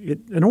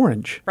an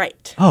orange.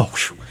 Right. Oh.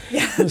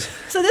 Yeah.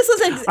 So this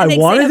was an I example.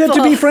 wanted it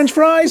to be French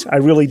fries. I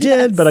really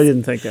did, but I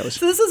didn't think that was.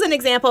 So this was an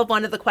example of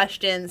one of the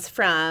questions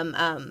from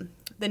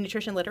the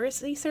Nutrition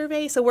Literacy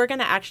Survey. So we're going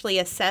to actually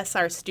assess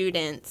our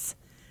students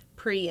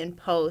pre and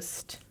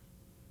post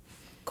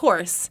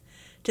course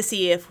to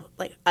see if,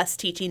 like, us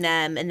teaching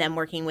them and them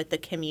working with the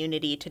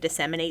community to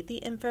disseminate the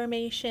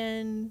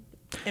information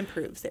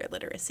improves their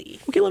literacy.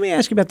 Okay, let me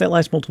ask you about that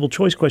last multiple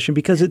choice question,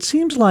 because it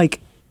seems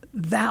like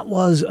that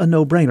was a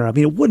no-brainer. I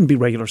mean, it wouldn't be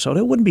regular soda.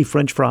 It wouldn't be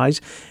French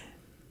fries.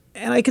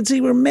 And I could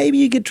see where maybe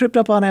you get tripped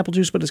up on apple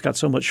juice, but it's got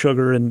so much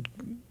sugar and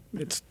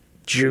it's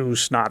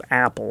juice, not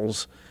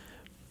apples.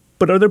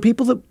 But are there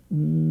people that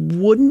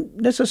wouldn't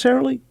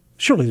necessarily?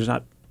 Surely there's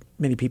not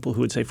many people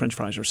who would say French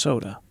fries or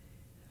soda.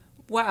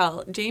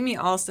 Well, Jamie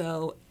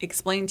also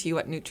explained to you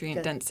what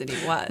nutrient density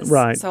was.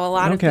 Right. So a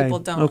lot of people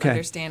don't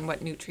understand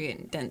what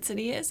nutrient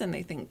density is, and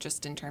they think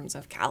just in terms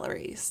of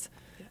calories.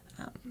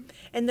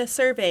 And the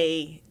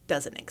survey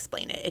doesn't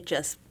explain it. It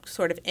just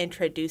sort of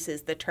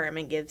introduces the term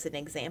and gives an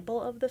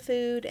example of the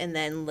food and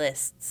then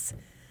lists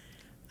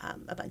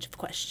a bunch of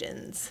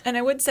questions. And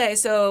I would say,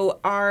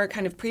 so our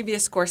kind of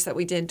previous course that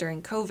we did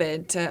during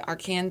COVID to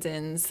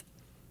Arkansans,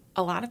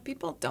 a lot of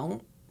people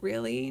don't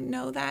really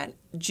know that.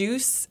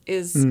 Juice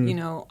is,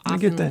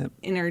 often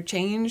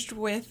interchanged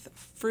with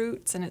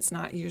fruits, and it's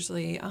not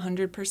usually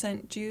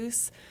 100%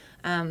 juice.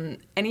 And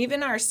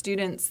even our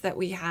students that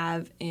we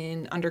have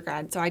in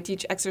undergrad, so I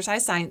teach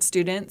exercise science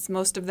students.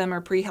 Most of them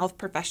are pre-health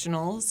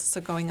professionals, so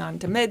going on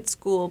to med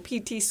school,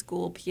 PT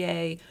school,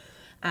 PA.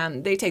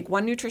 They take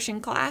one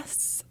nutrition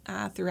class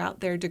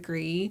throughout their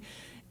degree,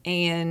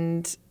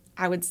 and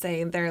I would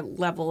say their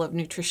level of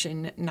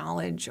nutrition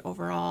knowledge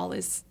overall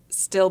is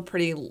still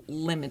pretty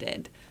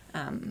limited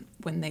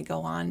when they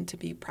go on to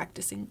be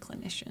practicing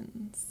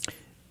clinicians.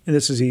 And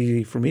this is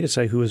easy for me to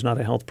say, who is not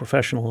a health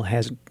professional,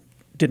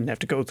 didn't have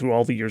to go through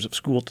all the years of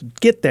school to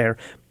get there.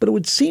 But it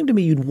would seem to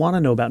me you'd want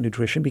to know about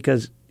nutrition,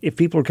 because if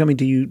people are coming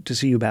to you to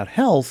see you about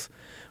health,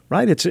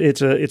 right, it's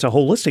a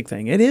holistic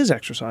thing. It is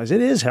exercise.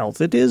 It is health.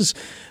 It is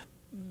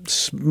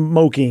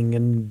smoking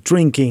and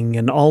drinking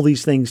and all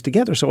these things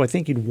together. So I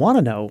think you'd want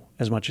to know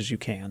as much as you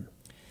can.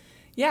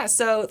 Yeah,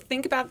 so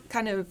think about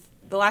kind of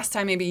the last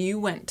time maybe you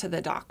went to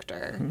the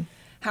doctor. Mm-hmm.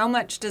 How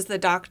much does the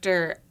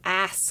doctor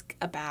ask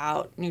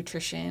about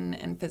nutrition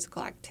and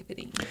physical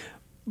activity?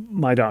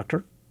 My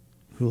doctor,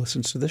 who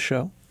listens to this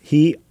show,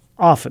 he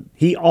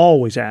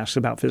always asks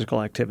about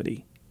physical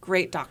activity.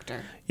 Great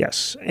doctor.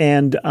 Yes.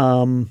 And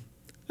I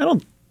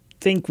don't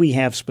think we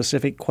have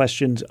specific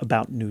questions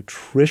about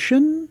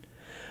nutrition.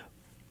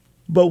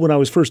 But when I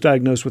was first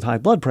diagnosed with high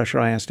blood pressure,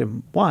 I asked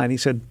him why. And he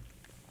said,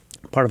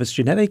 part of it's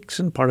genetics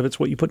and part of it's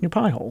what you put in your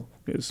pie hole,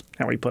 is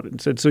how he put it. And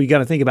said, so you got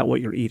to think about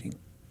what you're eating.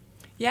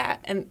 Yeah,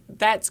 and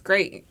that's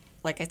great.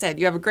 Like I said,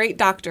 you have a great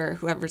doctor,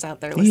 whoever's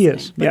out there listening. He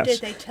is, but yes.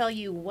 Did they tell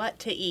you what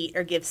to eat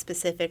or give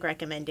specific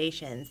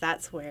recommendations?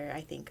 That's where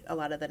I think a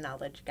lot of the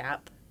knowledge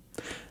gap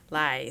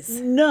lies.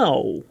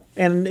 No.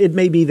 And it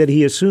may be that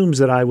he assumes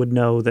that I would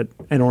know that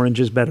an orange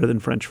is better than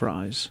French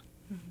fries.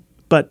 Mm-hmm.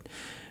 But,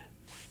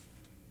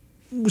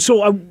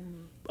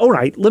 all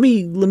right, let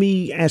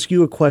me ask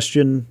you a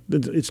question.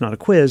 It's not a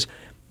quiz,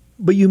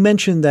 but you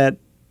mentioned that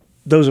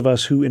those of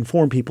us who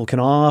inform people can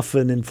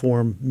often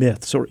inform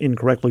myths or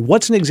incorrectly.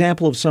 What's an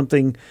example of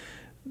something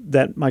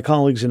that my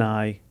colleagues and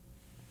I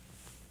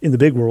in the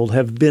big world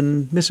have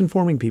been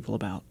misinforming people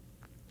about?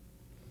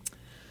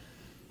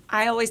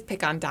 I always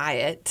pick on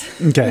diet.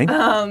 Okay.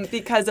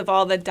 Because of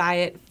all the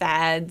diet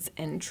fads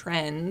and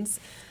trends.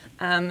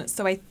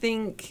 So I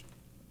think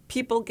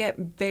people get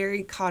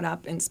very caught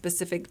up in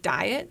specific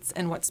diets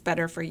and what's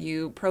better for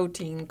you.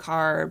 Protein,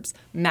 carbs,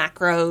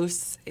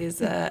 macros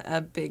is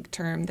a big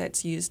term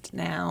that's used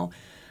now.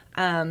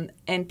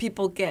 And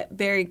people get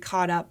very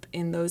caught up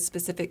in those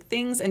specific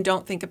things and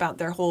don't think about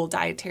their whole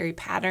dietary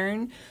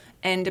pattern.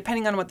 And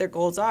depending on what their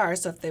goals are,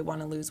 so if they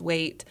want to lose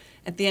weight,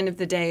 at the end of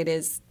the day, it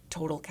is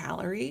total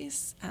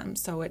calories.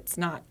 So it's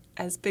not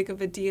as big of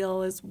a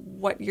deal as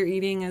what you're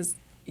eating, as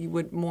you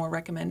would more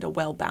recommend a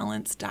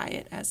well-balanced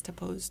diet as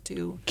opposed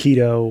to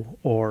keto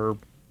or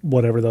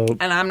whatever though.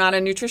 And I'm not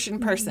a nutrition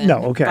person.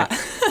 No, okay.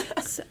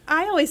 So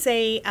I always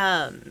say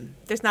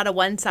there's not a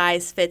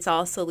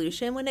one-size-fits-all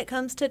solution when it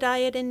comes to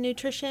diet and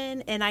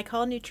nutrition. And I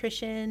call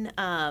nutrition,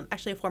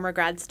 actually a former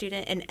grad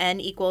student, an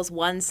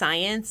N=1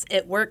 science.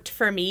 It worked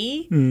for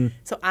me,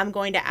 so I'm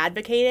going to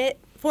advocate it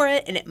for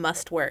it, and it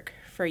must work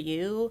for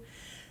you.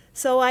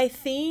 So I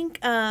think,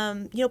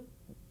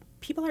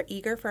 people are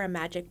eager for a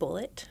magic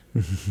bullet.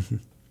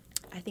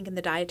 I think in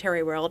the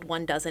dietary world,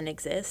 one doesn't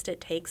exist.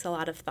 It takes a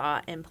lot of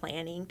thought and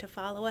planning to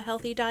follow a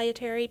healthy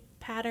dietary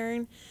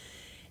pattern.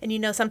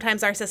 And,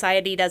 sometimes our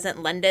society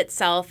doesn't lend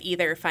itself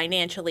either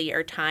financially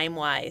or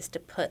time-wise to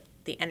put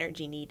the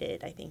energy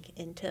needed, I think,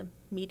 into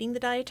meeting the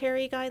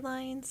dietary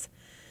guidelines.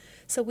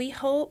 So we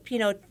hope,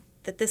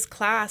 that this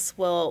class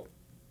will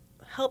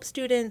help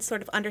students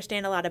sort of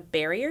understand a lot of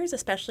barriers,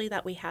 especially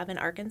that we have in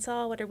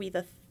Arkansas. What are we,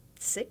 the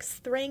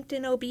 6th ranked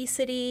in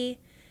obesity?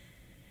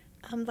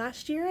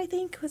 Last year, I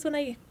think, was when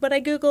I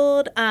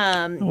Googled.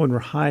 And we're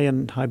high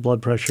in high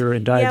blood pressure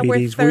and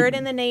diabetes. Yeah, we're 3rd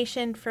in the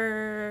nation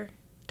for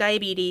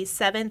diabetes,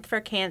 7th for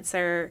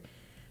cancer,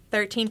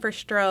 13 for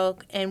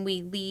stroke, and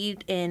we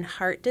lead in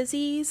heart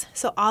disease.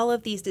 So all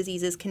of these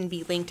diseases can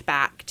be linked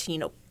back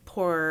to,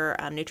 poor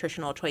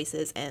nutritional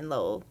choices and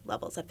low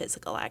levels of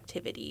physical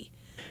activity.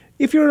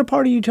 If you're at a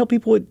party, you tell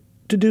people what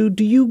to do.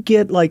 Do you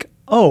get like,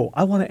 oh,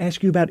 I want to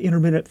ask you about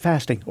intermittent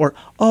fasting, or,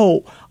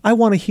 oh, I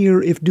want to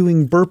hear if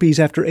doing burpees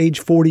after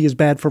age 40 is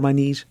bad for my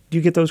knees? Do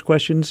you get those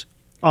questions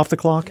off the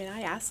clock?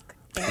 I ask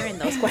Erin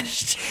those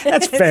questions.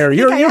 That's fair.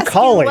 You're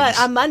colleagues.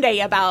 On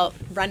Monday about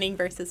running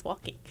versus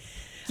walking.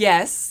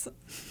 Yes,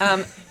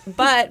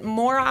 but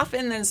more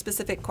often than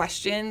specific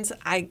questions,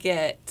 I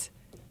get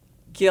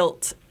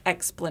guilt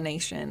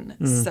explanation.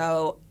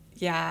 So,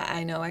 yeah,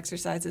 I know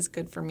exercise is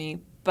good for me,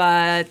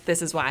 but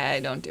this is why I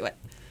don't do it.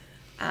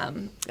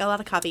 A lot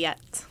of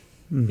caveats.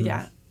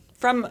 Yeah,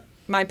 from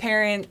my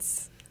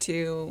parents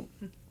to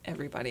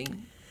everybody.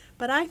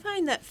 But I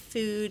find that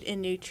food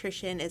and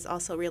nutrition is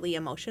also really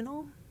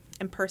emotional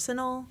and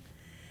personal.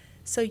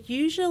 So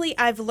usually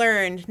I've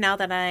learned, now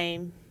that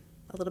I'm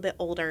a little bit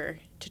older,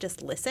 to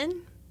just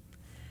listen,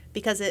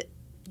 because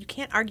you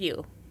can't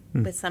argue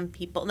with some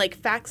people. Like,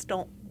 facts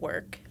don't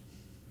work.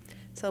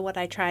 So what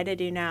I try to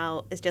do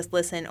now is just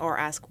listen or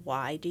ask,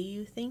 why do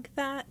you think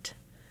that?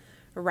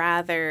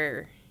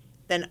 Rather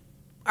than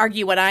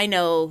argue what I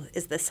know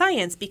is the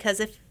science. Because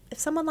if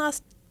someone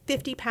lost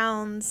 50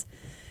 pounds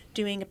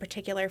doing a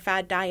particular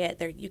fad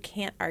diet, you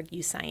can't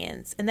argue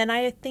science. And then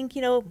I think,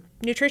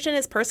 nutrition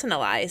is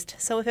personalized.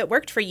 So if it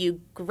worked for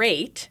you,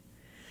 great.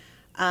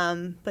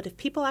 But if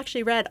people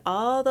actually read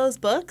all those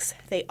books,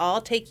 they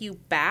all take you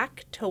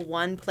back to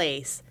one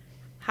place.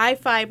 High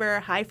fiber,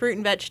 high fruit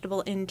and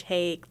vegetable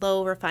intake,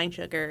 low refined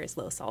sugars,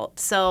 low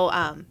salt. So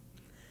I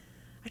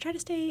try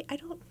to I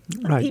don't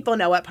let people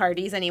know at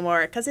parties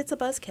anymore because it's a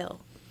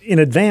buzzkill. In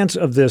advance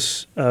of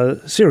this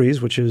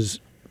series, which is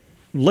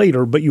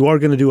later, but you are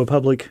going to do a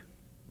public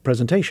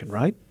presentation,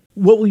 right?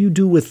 What will you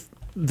do with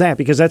that?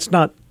 Because that's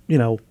not,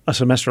 a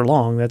semester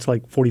long. That's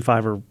like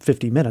 45 or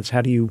 50 minutes.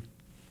 How do you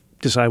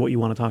decide what you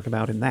want to talk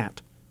about in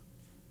that?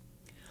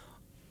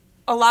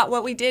 A lot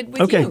what we did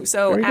with you.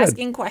 So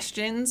asking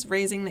questions,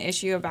 raising the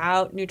issue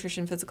about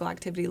nutrition, physical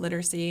activity,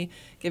 literacy,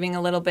 giving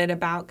a little bit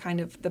about kind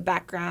of the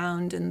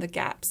background and the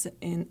gaps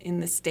in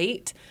the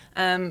state.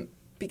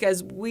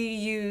 Because we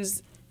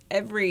use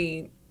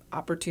every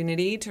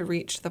opportunity to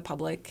reach the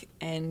public,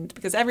 and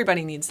because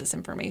everybody needs this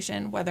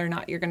information, whether or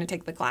not you're going to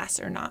take the class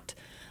or not.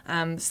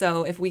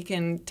 So if we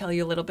can tell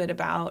you a little bit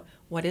about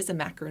what is a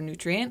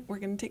macronutrient, we're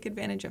going to take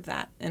advantage of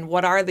that. And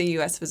what are the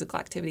U.S. physical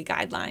activity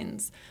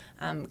guidelines,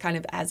 kind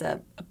of as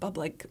a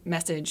public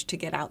message to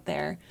get out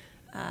there.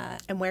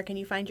 And where can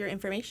you find your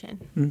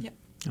information? Yep.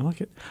 I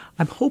like it.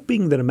 I'm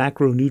hoping that a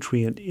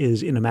macronutrient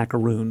is in a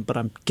macaroon, but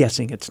I'm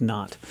guessing it's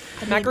not.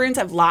 Macaroons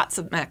have lots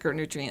of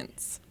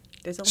macronutrients.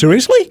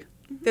 Seriously?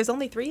 There's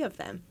only 3 of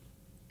them.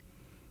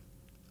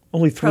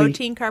 Only 3?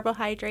 Protein,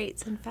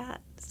 carbohydrates, and fat.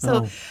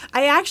 So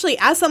I actually,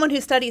 as someone who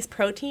studies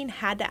protein,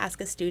 had to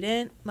ask a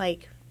student,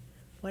 like,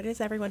 what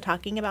is everyone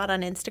talking about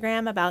on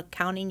Instagram about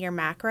counting your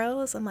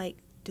macros? I'm like,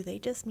 do they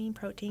just mean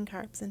protein,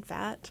 carbs, and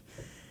fat?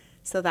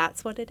 So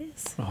that's what it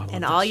is.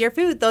 And all your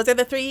food, those are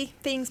the 3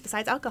 things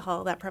besides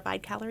alcohol that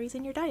provide calories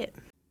in your diet.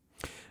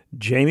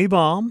 Jamie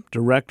Baum,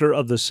 Director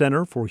of the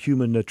Center for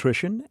Human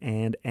Nutrition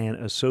and an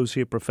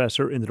Associate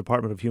Professor in the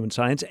Department of Human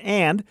Science,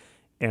 and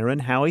Erin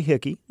Howie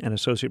Hickey, an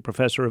Associate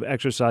Professor of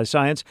Exercise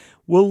Science,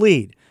 will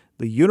lead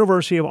the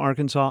University of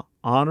Arkansas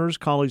Honors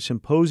College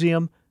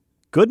Symposium,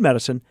 Good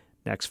Medicine,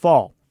 next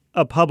fall.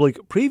 A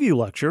public preview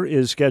lecture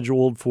is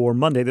scheduled for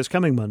Monday, this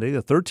coming Monday,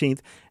 the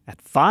 13th,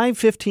 at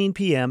 5:15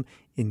 p.m.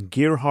 in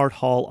Gearhart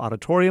Hall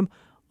Auditorium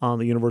on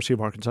the University of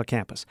Arkansas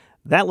campus.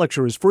 That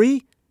lecture is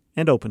free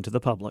and open to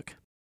the public.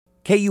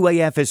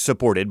 KUAF is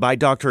supported by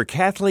Dr.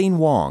 Kathleen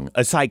Wong,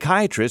 a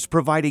psychiatrist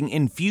providing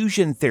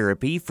infusion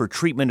therapy for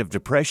treatment of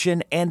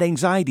depression and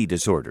anxiety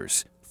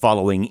disorders.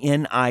 Following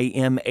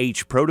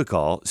NIMH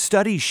protocol,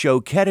 studies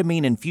show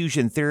ketamine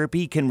infusion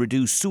therapy can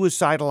reduce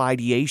suicidal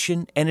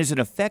ideation and is an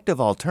effective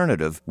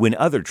alternative when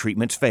other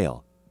treatments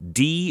fail.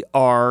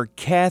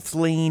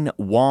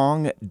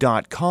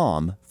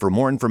 drkathleenwong.com for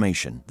more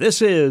information.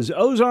 This is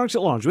Ozarks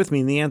at Large. With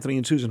me in the Anthony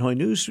and Susan Hoy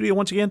News Studio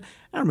once again,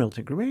 our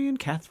Milton Grammarian,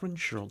 Catherine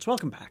Schultz.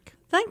 Welcome back.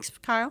 Thanks,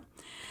 Kyle.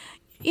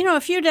 A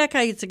few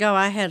decades ago,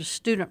 I had a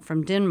student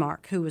from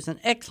Denmark who was an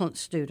excellent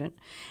student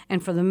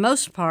and for the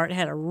most part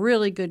had a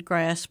really good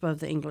grasp of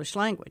the English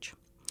language.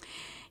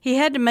 He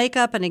had to make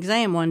up an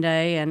exam one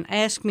day and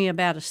ask me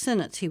about a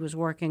sentence he was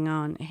working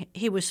on.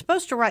 He was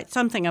supposed to write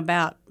something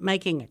about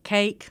making a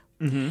cake,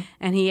 and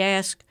he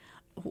asked,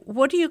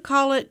 "What do you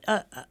call it,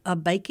 a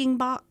baking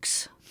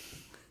box?"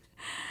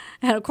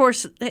 And, of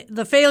course,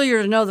 the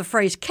failure to know the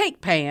phrase cake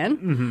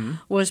pan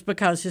was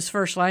because his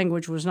first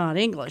language was not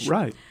English.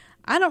 Right.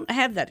 I don't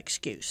have that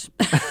excuse.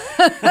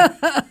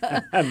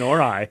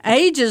 Nor I.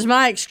 Age is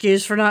my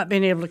excuse for not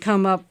being able to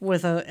come up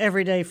with an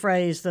everyday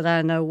phrase that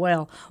I know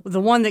well. The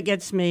one that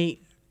gets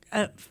me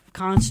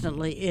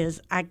constantly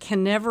is I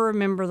can never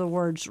remember the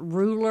words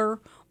ruler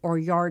or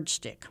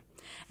yardstick.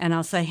 And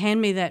I'll say, hand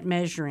me that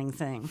measuring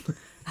thing.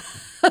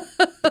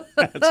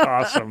 That's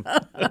awesome.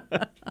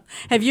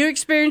 Have you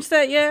experienced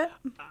that yet?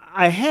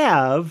 I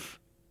have.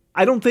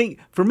 I don't think,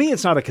 for me,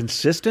 it's not a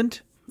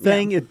consistent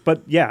thing,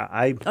 but yeah,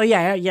 Oh,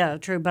 yeah,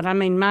 true. But I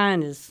mean,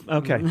 mine is...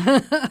 Okay.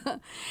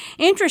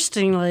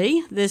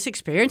 Interestingly, this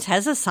experience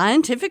has a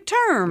scientific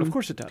term. Of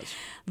course it does.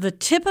 The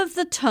tip of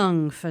the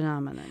tongue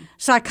phenomenon.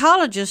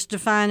 Psychologists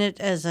define it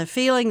as a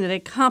feeling that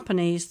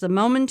accompanies the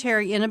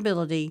momentary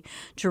inability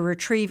to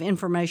retrieve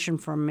information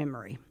from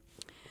memory.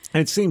 And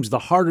it seems the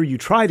harder you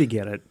try to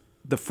get it,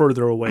 the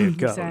further away it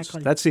goes.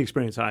 Exactly. That's the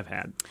experience I've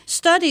had.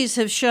 Studies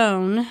have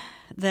shown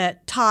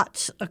that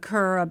TOTS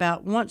occur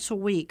about once a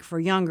week for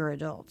younger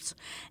adults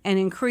and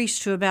increase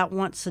to about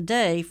once a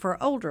day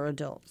for older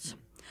adults.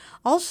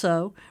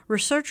 Also,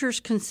 researchers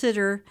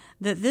consider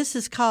that this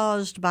is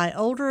caused by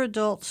older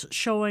adults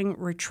showing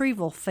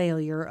retrieval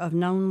failure of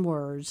known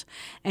words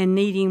and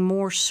needing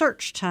more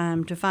search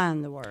time to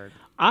find the word.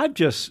 I've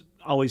just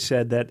always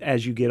said that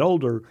as you get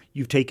older,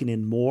 you've taken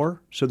in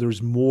more, so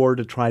there's more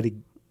to try to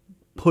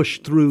push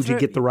through to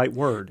get the right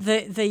word.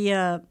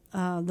 The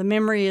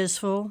memory is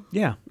full.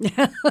 Yeah.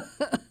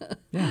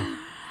 Yeah.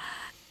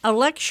 A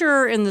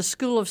lecturer in the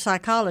School of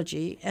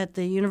Psychology at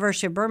the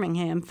University of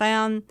Birmingham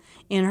found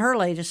in her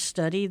latest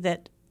study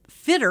that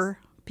fitter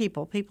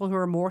people who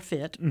are more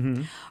fit,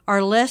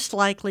 are less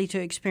likely to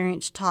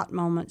experience TOT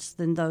moments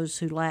than those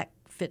who lack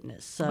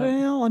fitness. So,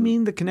 well, I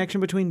mean, the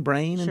connection between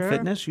brain and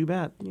fitness, you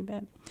bet. You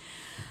bet.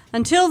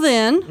 Until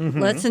then,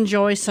 let's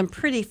enjoy some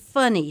pretty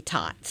funny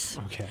TOTs.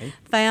 Okay.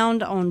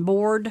 Found on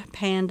Bored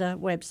Panda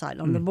website,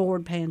 on the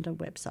Bored Panda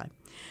website.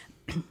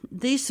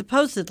 These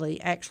supposedly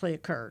actually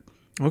occurred.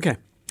 Okay.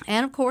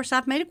 And, of course,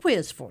 I've made a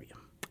quiz for you.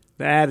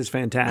 That is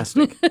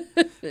fantastic.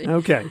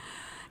 Okay.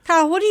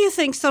 Kyle, what do you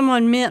think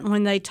someone meant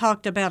when they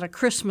talked about a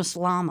Christmas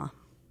llama?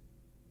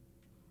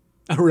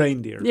 A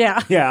reindeer. Yeah.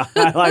 Yeah,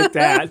 I like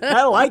that.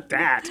 I like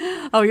that.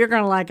 Oh, you're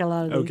going to like a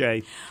lot of these.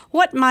 Okay.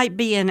 What might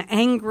be an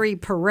angry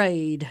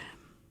parade?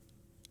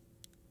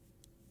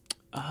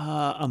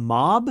 A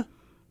mob?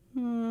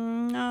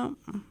 No.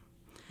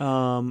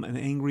 An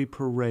angry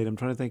parade. I'm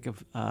trying to think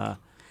of...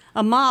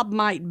 A mob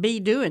might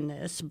be doing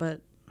this, but...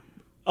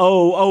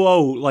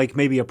 Oh, like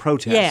maybe a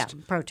protest. Yeah,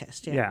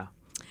 protest, yeah.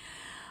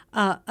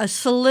 A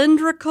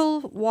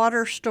cylindrical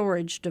water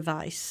storage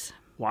device.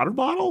 Water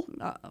bottle?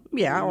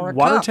 Yeah, or a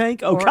water cup.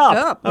 tank? Oh, or cup. A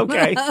cup.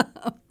 Okay.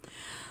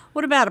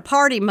 What about a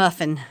party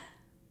muffin?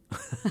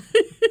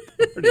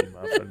 Party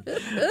muffin.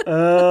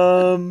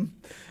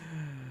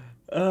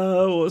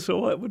 So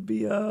what would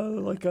be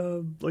like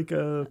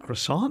a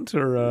croissant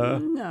or a...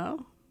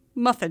 No,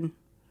 muffin.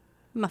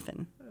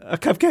 A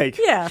cupcake.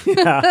 Yeah.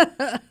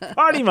 Yeah.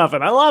 Party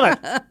muffin. I love it.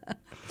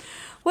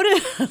 What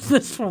if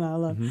this one I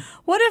love?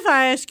 What if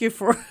I ask you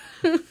for?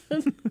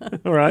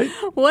 All right.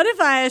 What if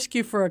I ask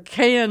you for a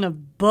can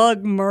of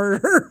bug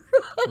murder?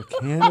 A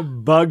can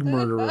of bug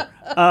murderer.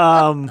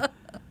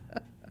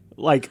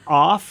 Like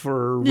off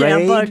or raid?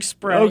 Yeah, bug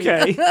spray.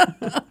 Okay.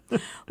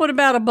 What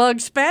about a bug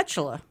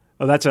spatula?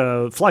 Oh, that's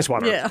a fly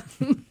swatter. Yeah.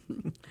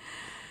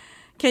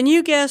 Can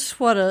you guess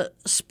what a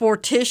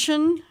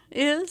sportician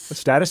is? A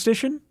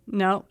statistician?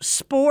 No,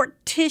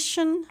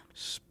 sportician.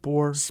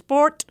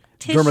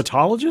 Sportician.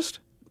 Dermatologist?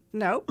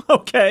 No.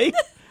 Okay.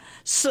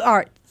 All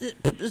right.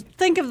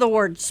 Think of the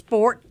word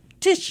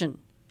sportician.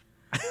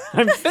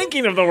 I'm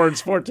thinking of the word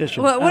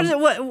sportician.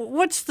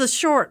 What's the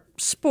short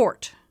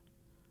sport?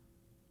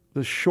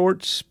 The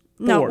short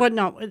sport.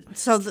 No.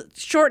 So the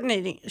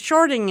shortening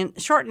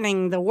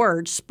the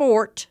word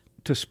sport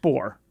to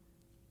spore.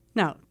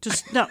 No.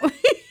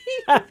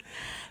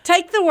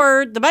 Take the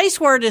word. The base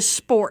word is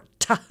sport.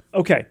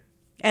 Okay.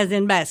 As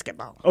in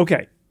basketball.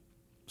 Okay.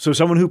 So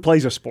someone who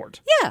plays a sport.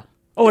 Yeah.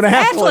 Oh, an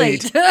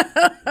athlete.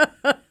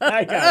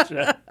 I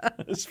gotcha.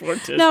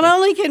 Sportician. Not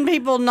only can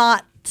people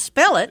not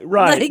spell it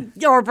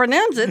or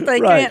pronounce it,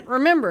 they can't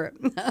remember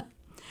it.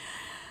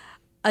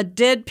 A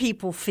dead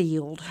people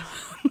field.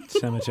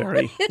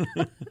 Cemetery.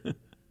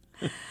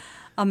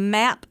 A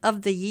map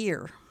of the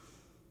year.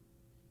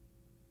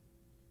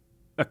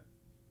 A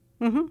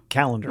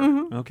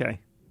calendar. Okay.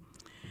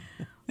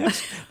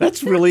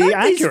 That's really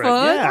accurate.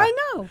 Fun. Yeah. I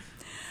know.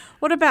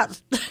 What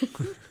about...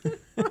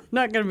 I'm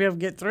not going to be able to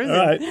get through this.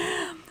 All right.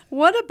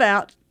 What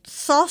about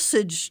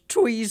sausage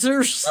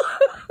tweezers?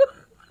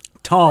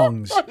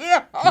 Tongs.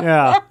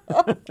 Yeah.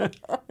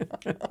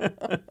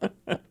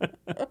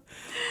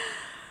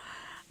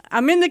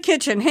 I'm in the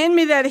kitchen. Hand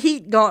me that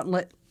heat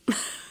gauntlet.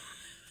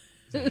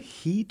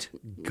 Heat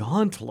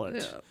gauntlet.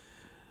 Yeah.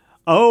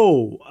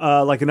 Oh,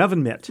 like an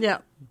oven mitt. Yeah.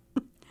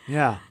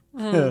 Yeah.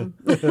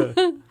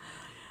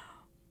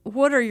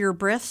 What are your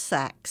breath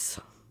sacs?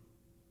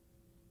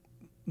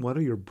 What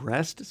are your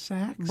breast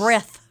sacs?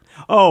 Breath.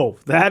 Oh,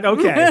 that,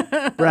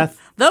 okay. Breath.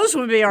 Those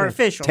would be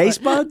artificial.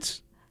 Taste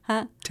buds?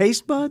 Huh?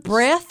 Taste buds?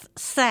 Breath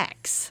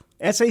sacs.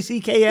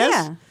 SACKS?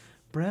 Yeah.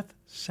 Breath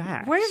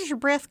sacs. Where does your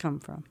breath come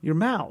from? Your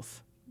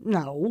mouth.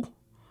 No.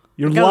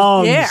 Your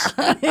lungs. Yeah,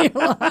 your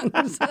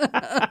lungs.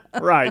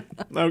 Right.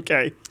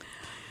 Okay.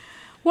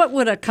 What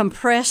would a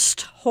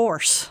compressed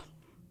horse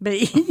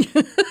be?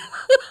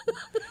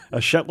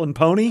 A Shetland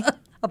pony?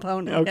 A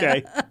pony.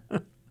 Okay.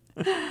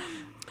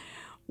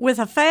 With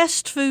a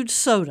fast food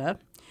soda,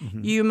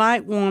 you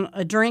might want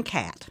a drink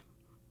hat.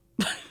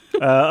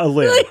 A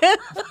lid.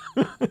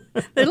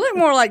 They look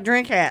more like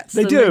drink hats.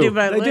 They than do.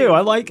 They do.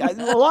 A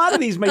lot of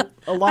these make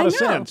a lot of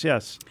sense.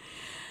 Yes.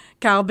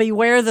 Kyle,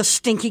 beware the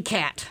stinky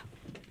cat.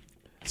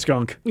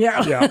 Skunk.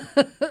 Yeah. Yeah.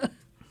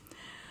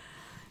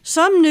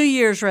 Some New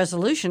Year's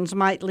resolutions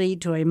might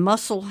lead to a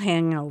muscle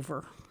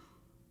hangover.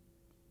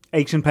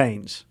 Aches and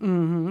pains.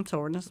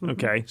 Soreness.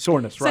 Okay.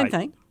 Soreness, Same right.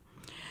 thing.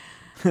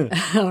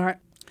 All right.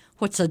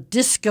 What's a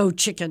disco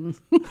chicken?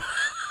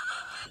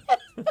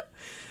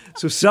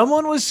 So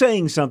someone was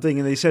saying something,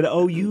 and they said,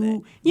 "Oh, did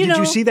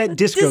you see that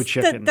disco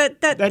chicken?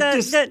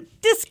 That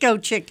disco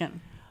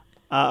chicken.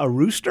 A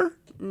rooster?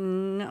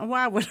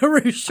 Why would a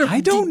rooster? I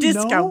don't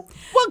disco? know.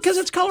 Well, because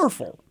it's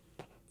colorful.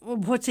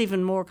 What's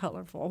even more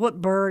colorful?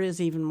 What bird is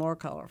even more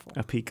colorful?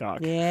 A peacock.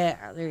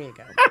 Yeah, there you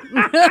go.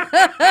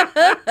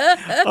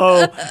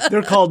 Oh,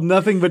 they're called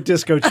nothing but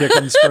disco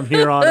chickens from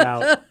here on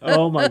out.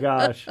 Oh my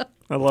gosh,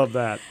 I love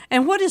that.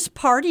 And what is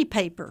party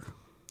paper?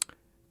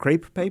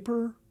 Crepe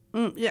paper?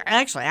 Yeah,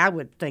 actually, I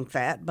would think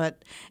that.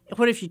 But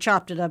what if you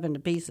chopped it up into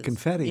pieces?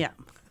 Confetti. Yeah.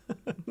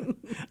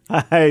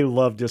 I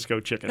love disco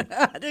chicken.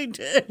 I do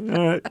too.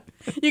 All right.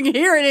 You can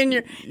hear it in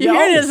your. You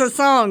hear it as a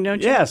song,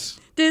 don't you? Yes.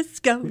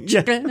 Disco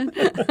chicken.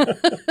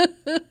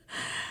 Yeah.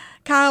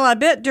 Kyle, I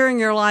bet during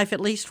your life at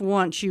least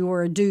once you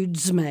were a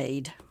dude's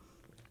maid.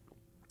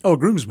 Oh,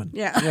 groomsman.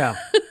 Yeah. Yeah.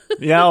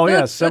 Yeah. Oh,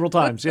 yes. Several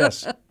times.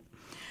 Yes.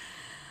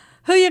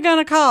 Who you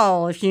gonna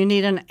call if you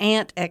need an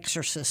ant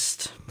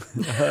exorcist?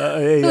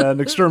 An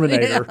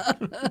exterminator.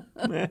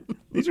 Yeah.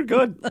 These are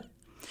good.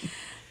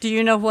 Do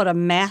you know what a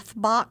math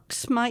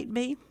box might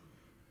be?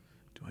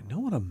 Do I know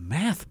what a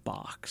math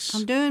box?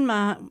 I'm doing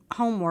my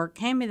homework.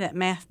 Hand me that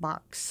math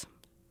box.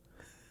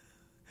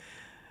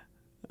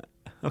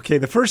 Okay,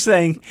 the first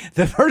thing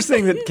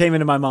that came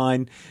into my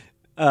mind,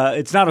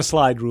 it's not a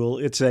slide rule,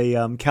 it's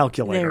a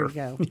calculator.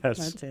 There we go. Yes.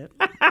 That's it.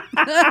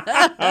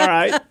 All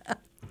right.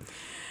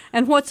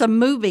 And what's a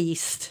moo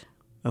beast?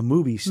 A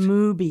moo beast.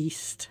 Moo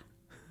beast.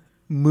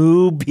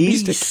 Moo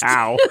beast. A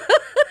cow.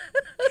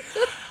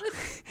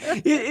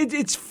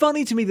 It's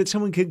funny to me that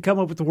someone could come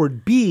up with the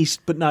word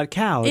beast but not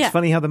cow. It's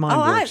funny how the mind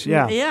works.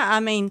 Yeah. I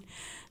mean,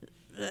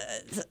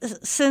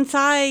 since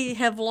I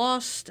have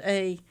lost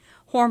a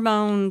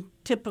hormone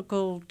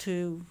typical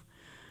to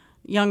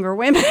younger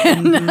women,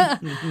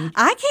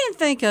 I can't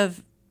think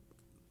of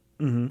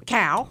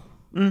cow.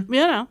 You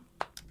know.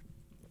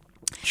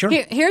 Sure.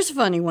 Here's a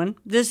funny one.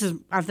 This is,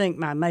 I think,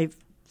 my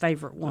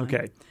favorite one.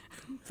 Okay.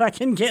 If I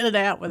can get it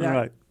out without.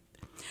 All right.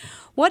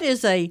 What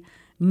is a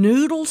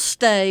noodle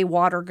stay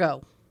water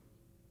go?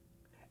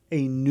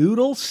 A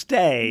noodle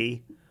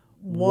stay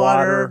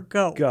water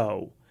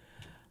go.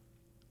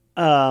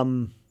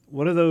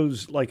 What are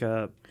those, like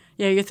a...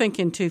 Yeah, you're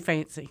thinking too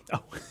fancy.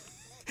 Oh.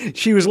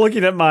 She was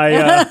looking at my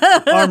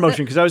arm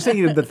motion because I was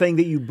thinking of the thing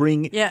that you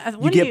bring. Yeah,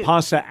 you get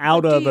pasta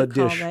out of a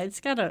dish.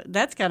 That?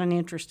 That's got an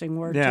interesting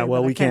word. Yeah, too,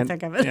 well, we can't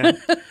think of it. Yeah.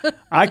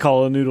 I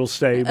call it a noodle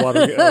stay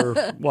water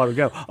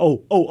go.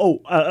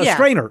 A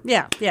strainer.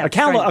 Yeah. A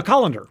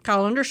colander.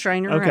 Colander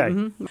strainer. Okay. Right.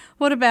 Mm-hmm.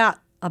 What about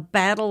a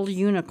battle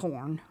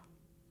unicorn?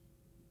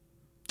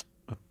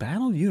 A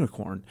battle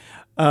unicorn.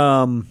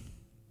 A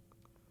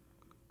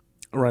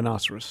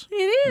rhinoceros.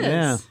 It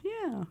is.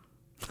 Yeah.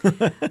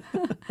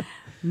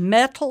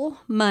 Metal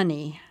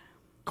money.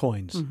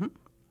 Coins. Mm-hmm.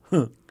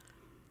 Huh.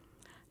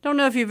 Don't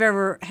know if you've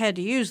ever had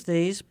to use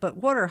these, but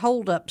what are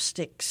hold-up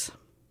sticks?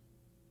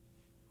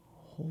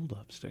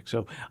 Hold-up sticks.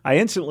 So I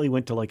instantly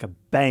went to like a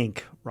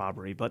bank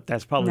robbery, but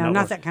that's probably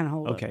not that kind of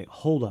hold-up. Okay,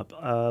 hold-up.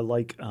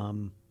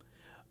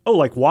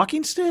 Like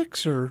walking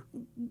sticks or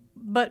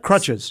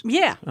crutches?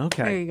 Yeah.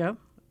 Okay. There you go.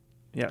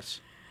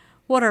 Yes.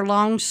 What are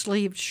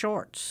long-sleeved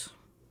shorts?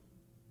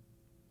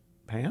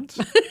 Pants?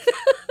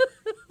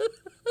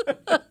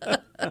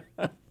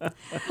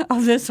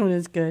 Oh, this one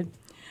is good.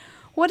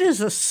 What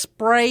is a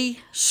spray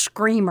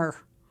screamer?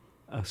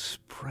 A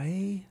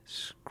spray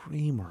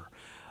screamer.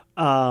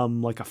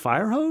 Like a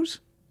fire hose?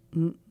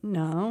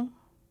 No.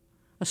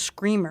 A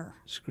screamer.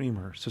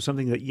 Screamer. So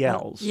something that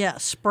yells. Yeah,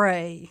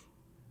 spray.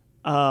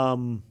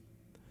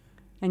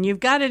 And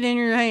you've got it in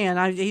your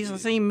hand. He's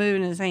seen him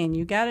moving his hand.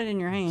 You got it in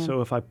your hand.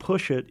 So if I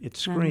push it, it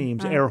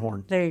screams air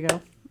horn. There you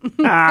go.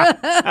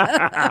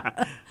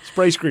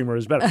 Spray screamer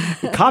is better.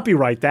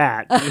 Copyright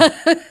that.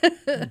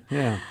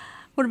 Yeah.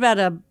 What about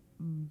a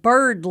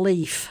bird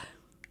leaf?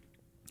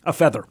 A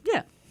feather.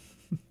 Yeah.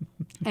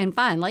 And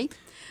finally,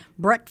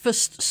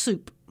 breakfast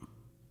soup.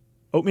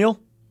 Oatmeal?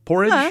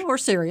 Porridge? Or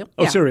cereal.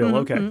 Oh, yeah. cereal.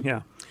 Okay.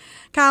 Yeah.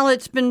 Kyle,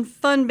 it's been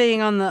fun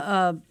being on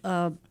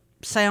the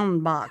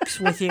sound box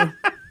with you.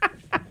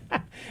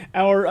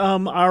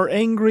 Our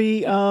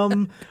angry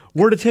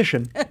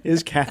worditician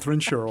is Catherine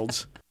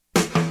Sherrills.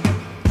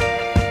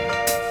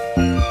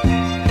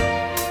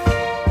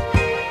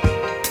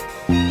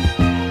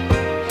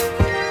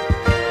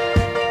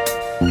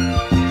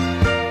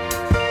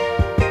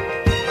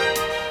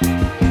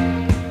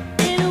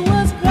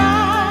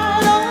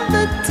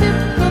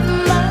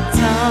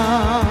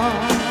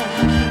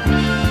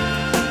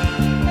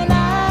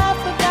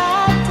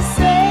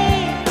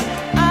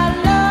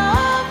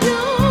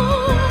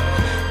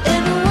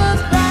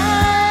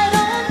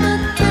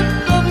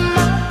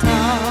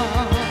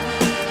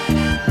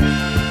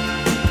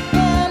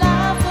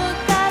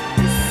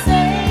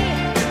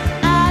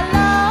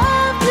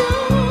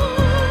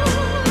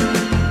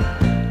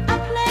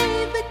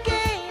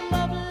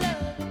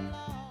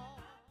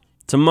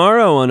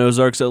 Tomorrow on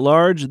Ozarks at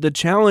Large, the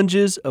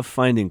challenges of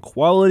finding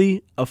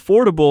quality,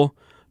 affordable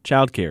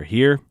childcare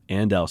here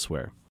and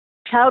elsewhere.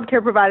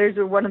 Childcare providers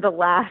are one of the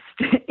last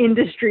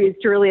industries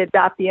to really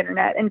adopt the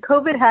internet, and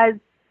COVID has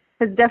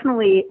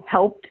definitely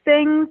helped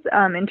things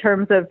in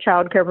terms of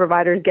childcare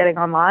providers getting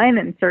online,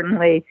 and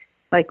certainly,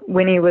 like,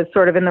 Winnie was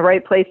sort of in the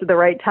right place at the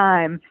right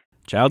time.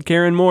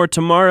 Childcare and more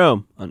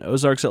tomorrow on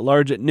Ozarks at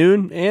Large at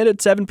noon and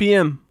at 7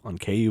 p.m. on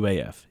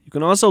KUAF. You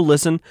can also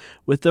listen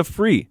with the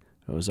free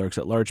Ozarks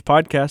at Large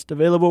podcast,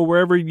 available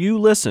wherever you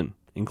listen,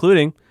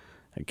 including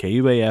at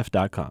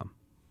KUAF.com.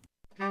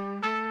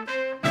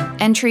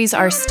 Entries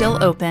are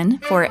still open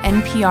for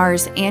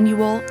NPR's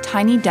annual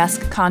Tiny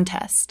Desk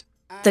Contest.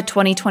 The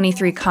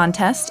 2023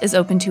 contest is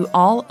open to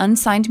all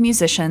unsigned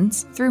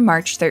musicians through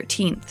March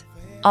 13th.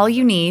 All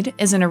you need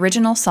is an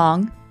original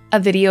song, a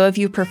video of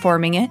you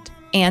performing it,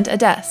 and a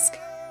desk.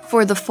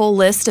 For the full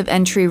list of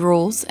entry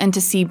rules and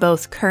to see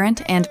both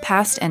current and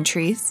past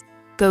entries,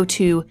 go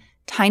to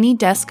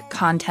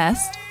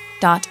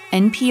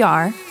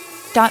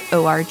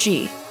tinydeskcontest.npr.org.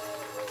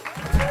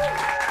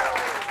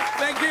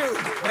 Thank you.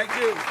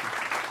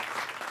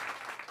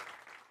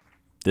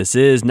 This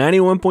is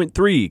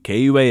 91.3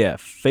 KUAF,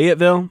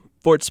 Fayetteville,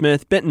 Fort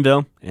Smith,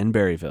 Bentonville, and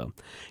Berryville.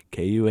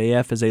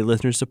 KUAF is a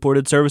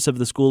listener-supported service of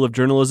the School of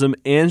Journalism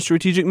and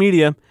Strategic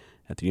Media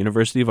at the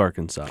University of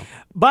Arkansas.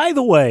 By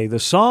the way, the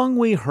song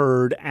we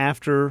heard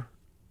after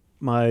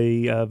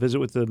my visit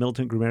with the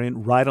militant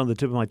grammarian, right on the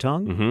tip of my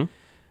tongue,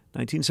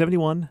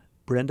 1971,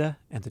 Brenda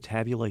and the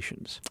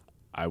Tabulations.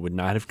 I would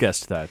not have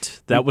guessed that.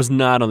 That was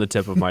not on the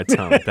tip of my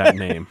tongue, that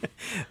name.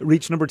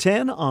 Reached number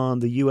 10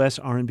 on the U.S.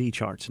 R&B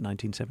charts in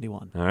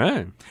 1971. All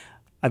right.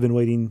 I've been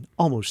waiting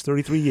almost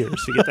 33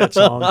 years to get that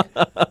song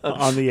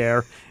on the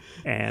air.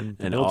 And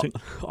Milton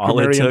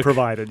Grammarian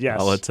provided, yes.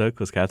 All it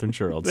took was Catherine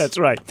Sherrills. That's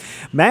right.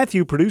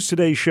 Matthew produced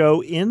today's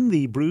show in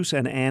the Bruce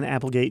and Ann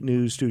Applegate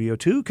News Studio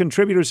 2.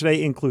 Contributors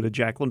today included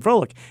Jacqueline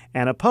Froelich,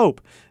 Anna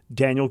Pope,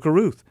 Daniel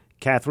Carruth,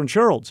 Catherine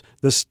Sherrills,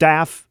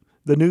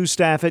 the news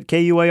staff at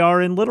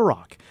KUAR in Little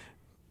Rock.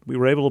 We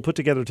were able to put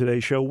together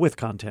today's show with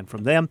content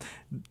from them.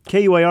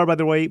 KUAR, by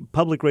the way,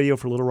 public radio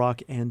for Little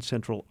Rock and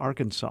Central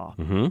Arkansas.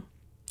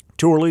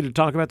 Too early to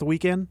talk about the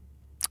weekend?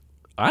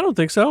 I don't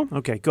think so.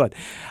 Okay, good.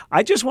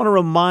 I just want to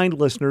remind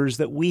listeners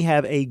that we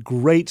have a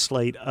great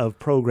slate of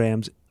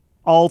programs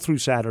all through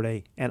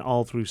Saturday and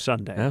all through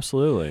Sunday.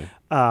 Absolutely.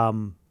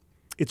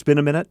 It's Been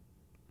a Minute,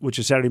 which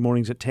is Saturday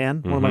mornings at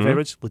 10, one of my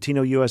favorites.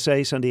 Latino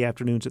USA, Sunday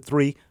afternoons at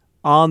 3.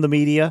 On the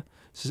Media,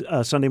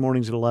 Sunday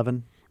mornings at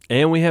 11.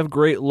 And we have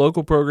great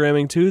local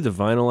programming, too. The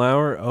Vinyl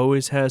Hour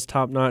always has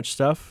top-notch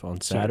stuff on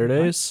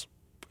Saturdays.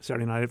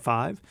 Saturday night at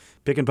 5.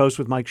 Pick and Post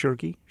with Mike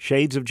Shirkey.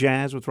 Shades of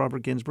Jazz with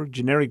Robert Ginsburg.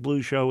 Generic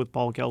Blues Show with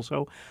Paul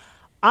Kelso.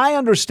 I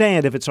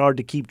understand if it's hard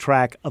to keep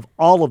track of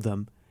all of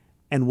them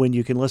and when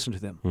you can listen to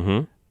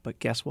them. But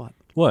guess what?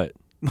 What?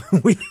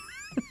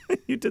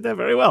 You did that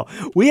very well.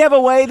 We have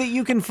a way that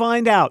you can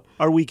find out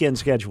our weekend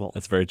schedule.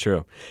 That's very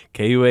true.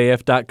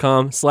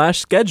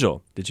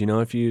 KUAF.com/schedule. Did you know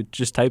if you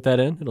just type that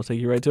in, it'll take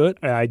you right to it?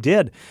 I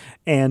did.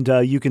 And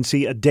you can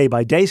see a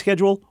day-by-day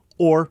schedule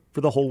or for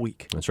the whole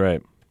week. That's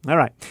right. All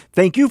right.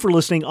 Thank you for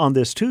listening on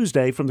this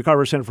Tuesday from the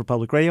Carver Center for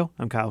Public Radio.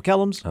 I'm Kyle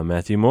Kellums. I'm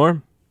Matthew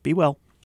Moore. Be well.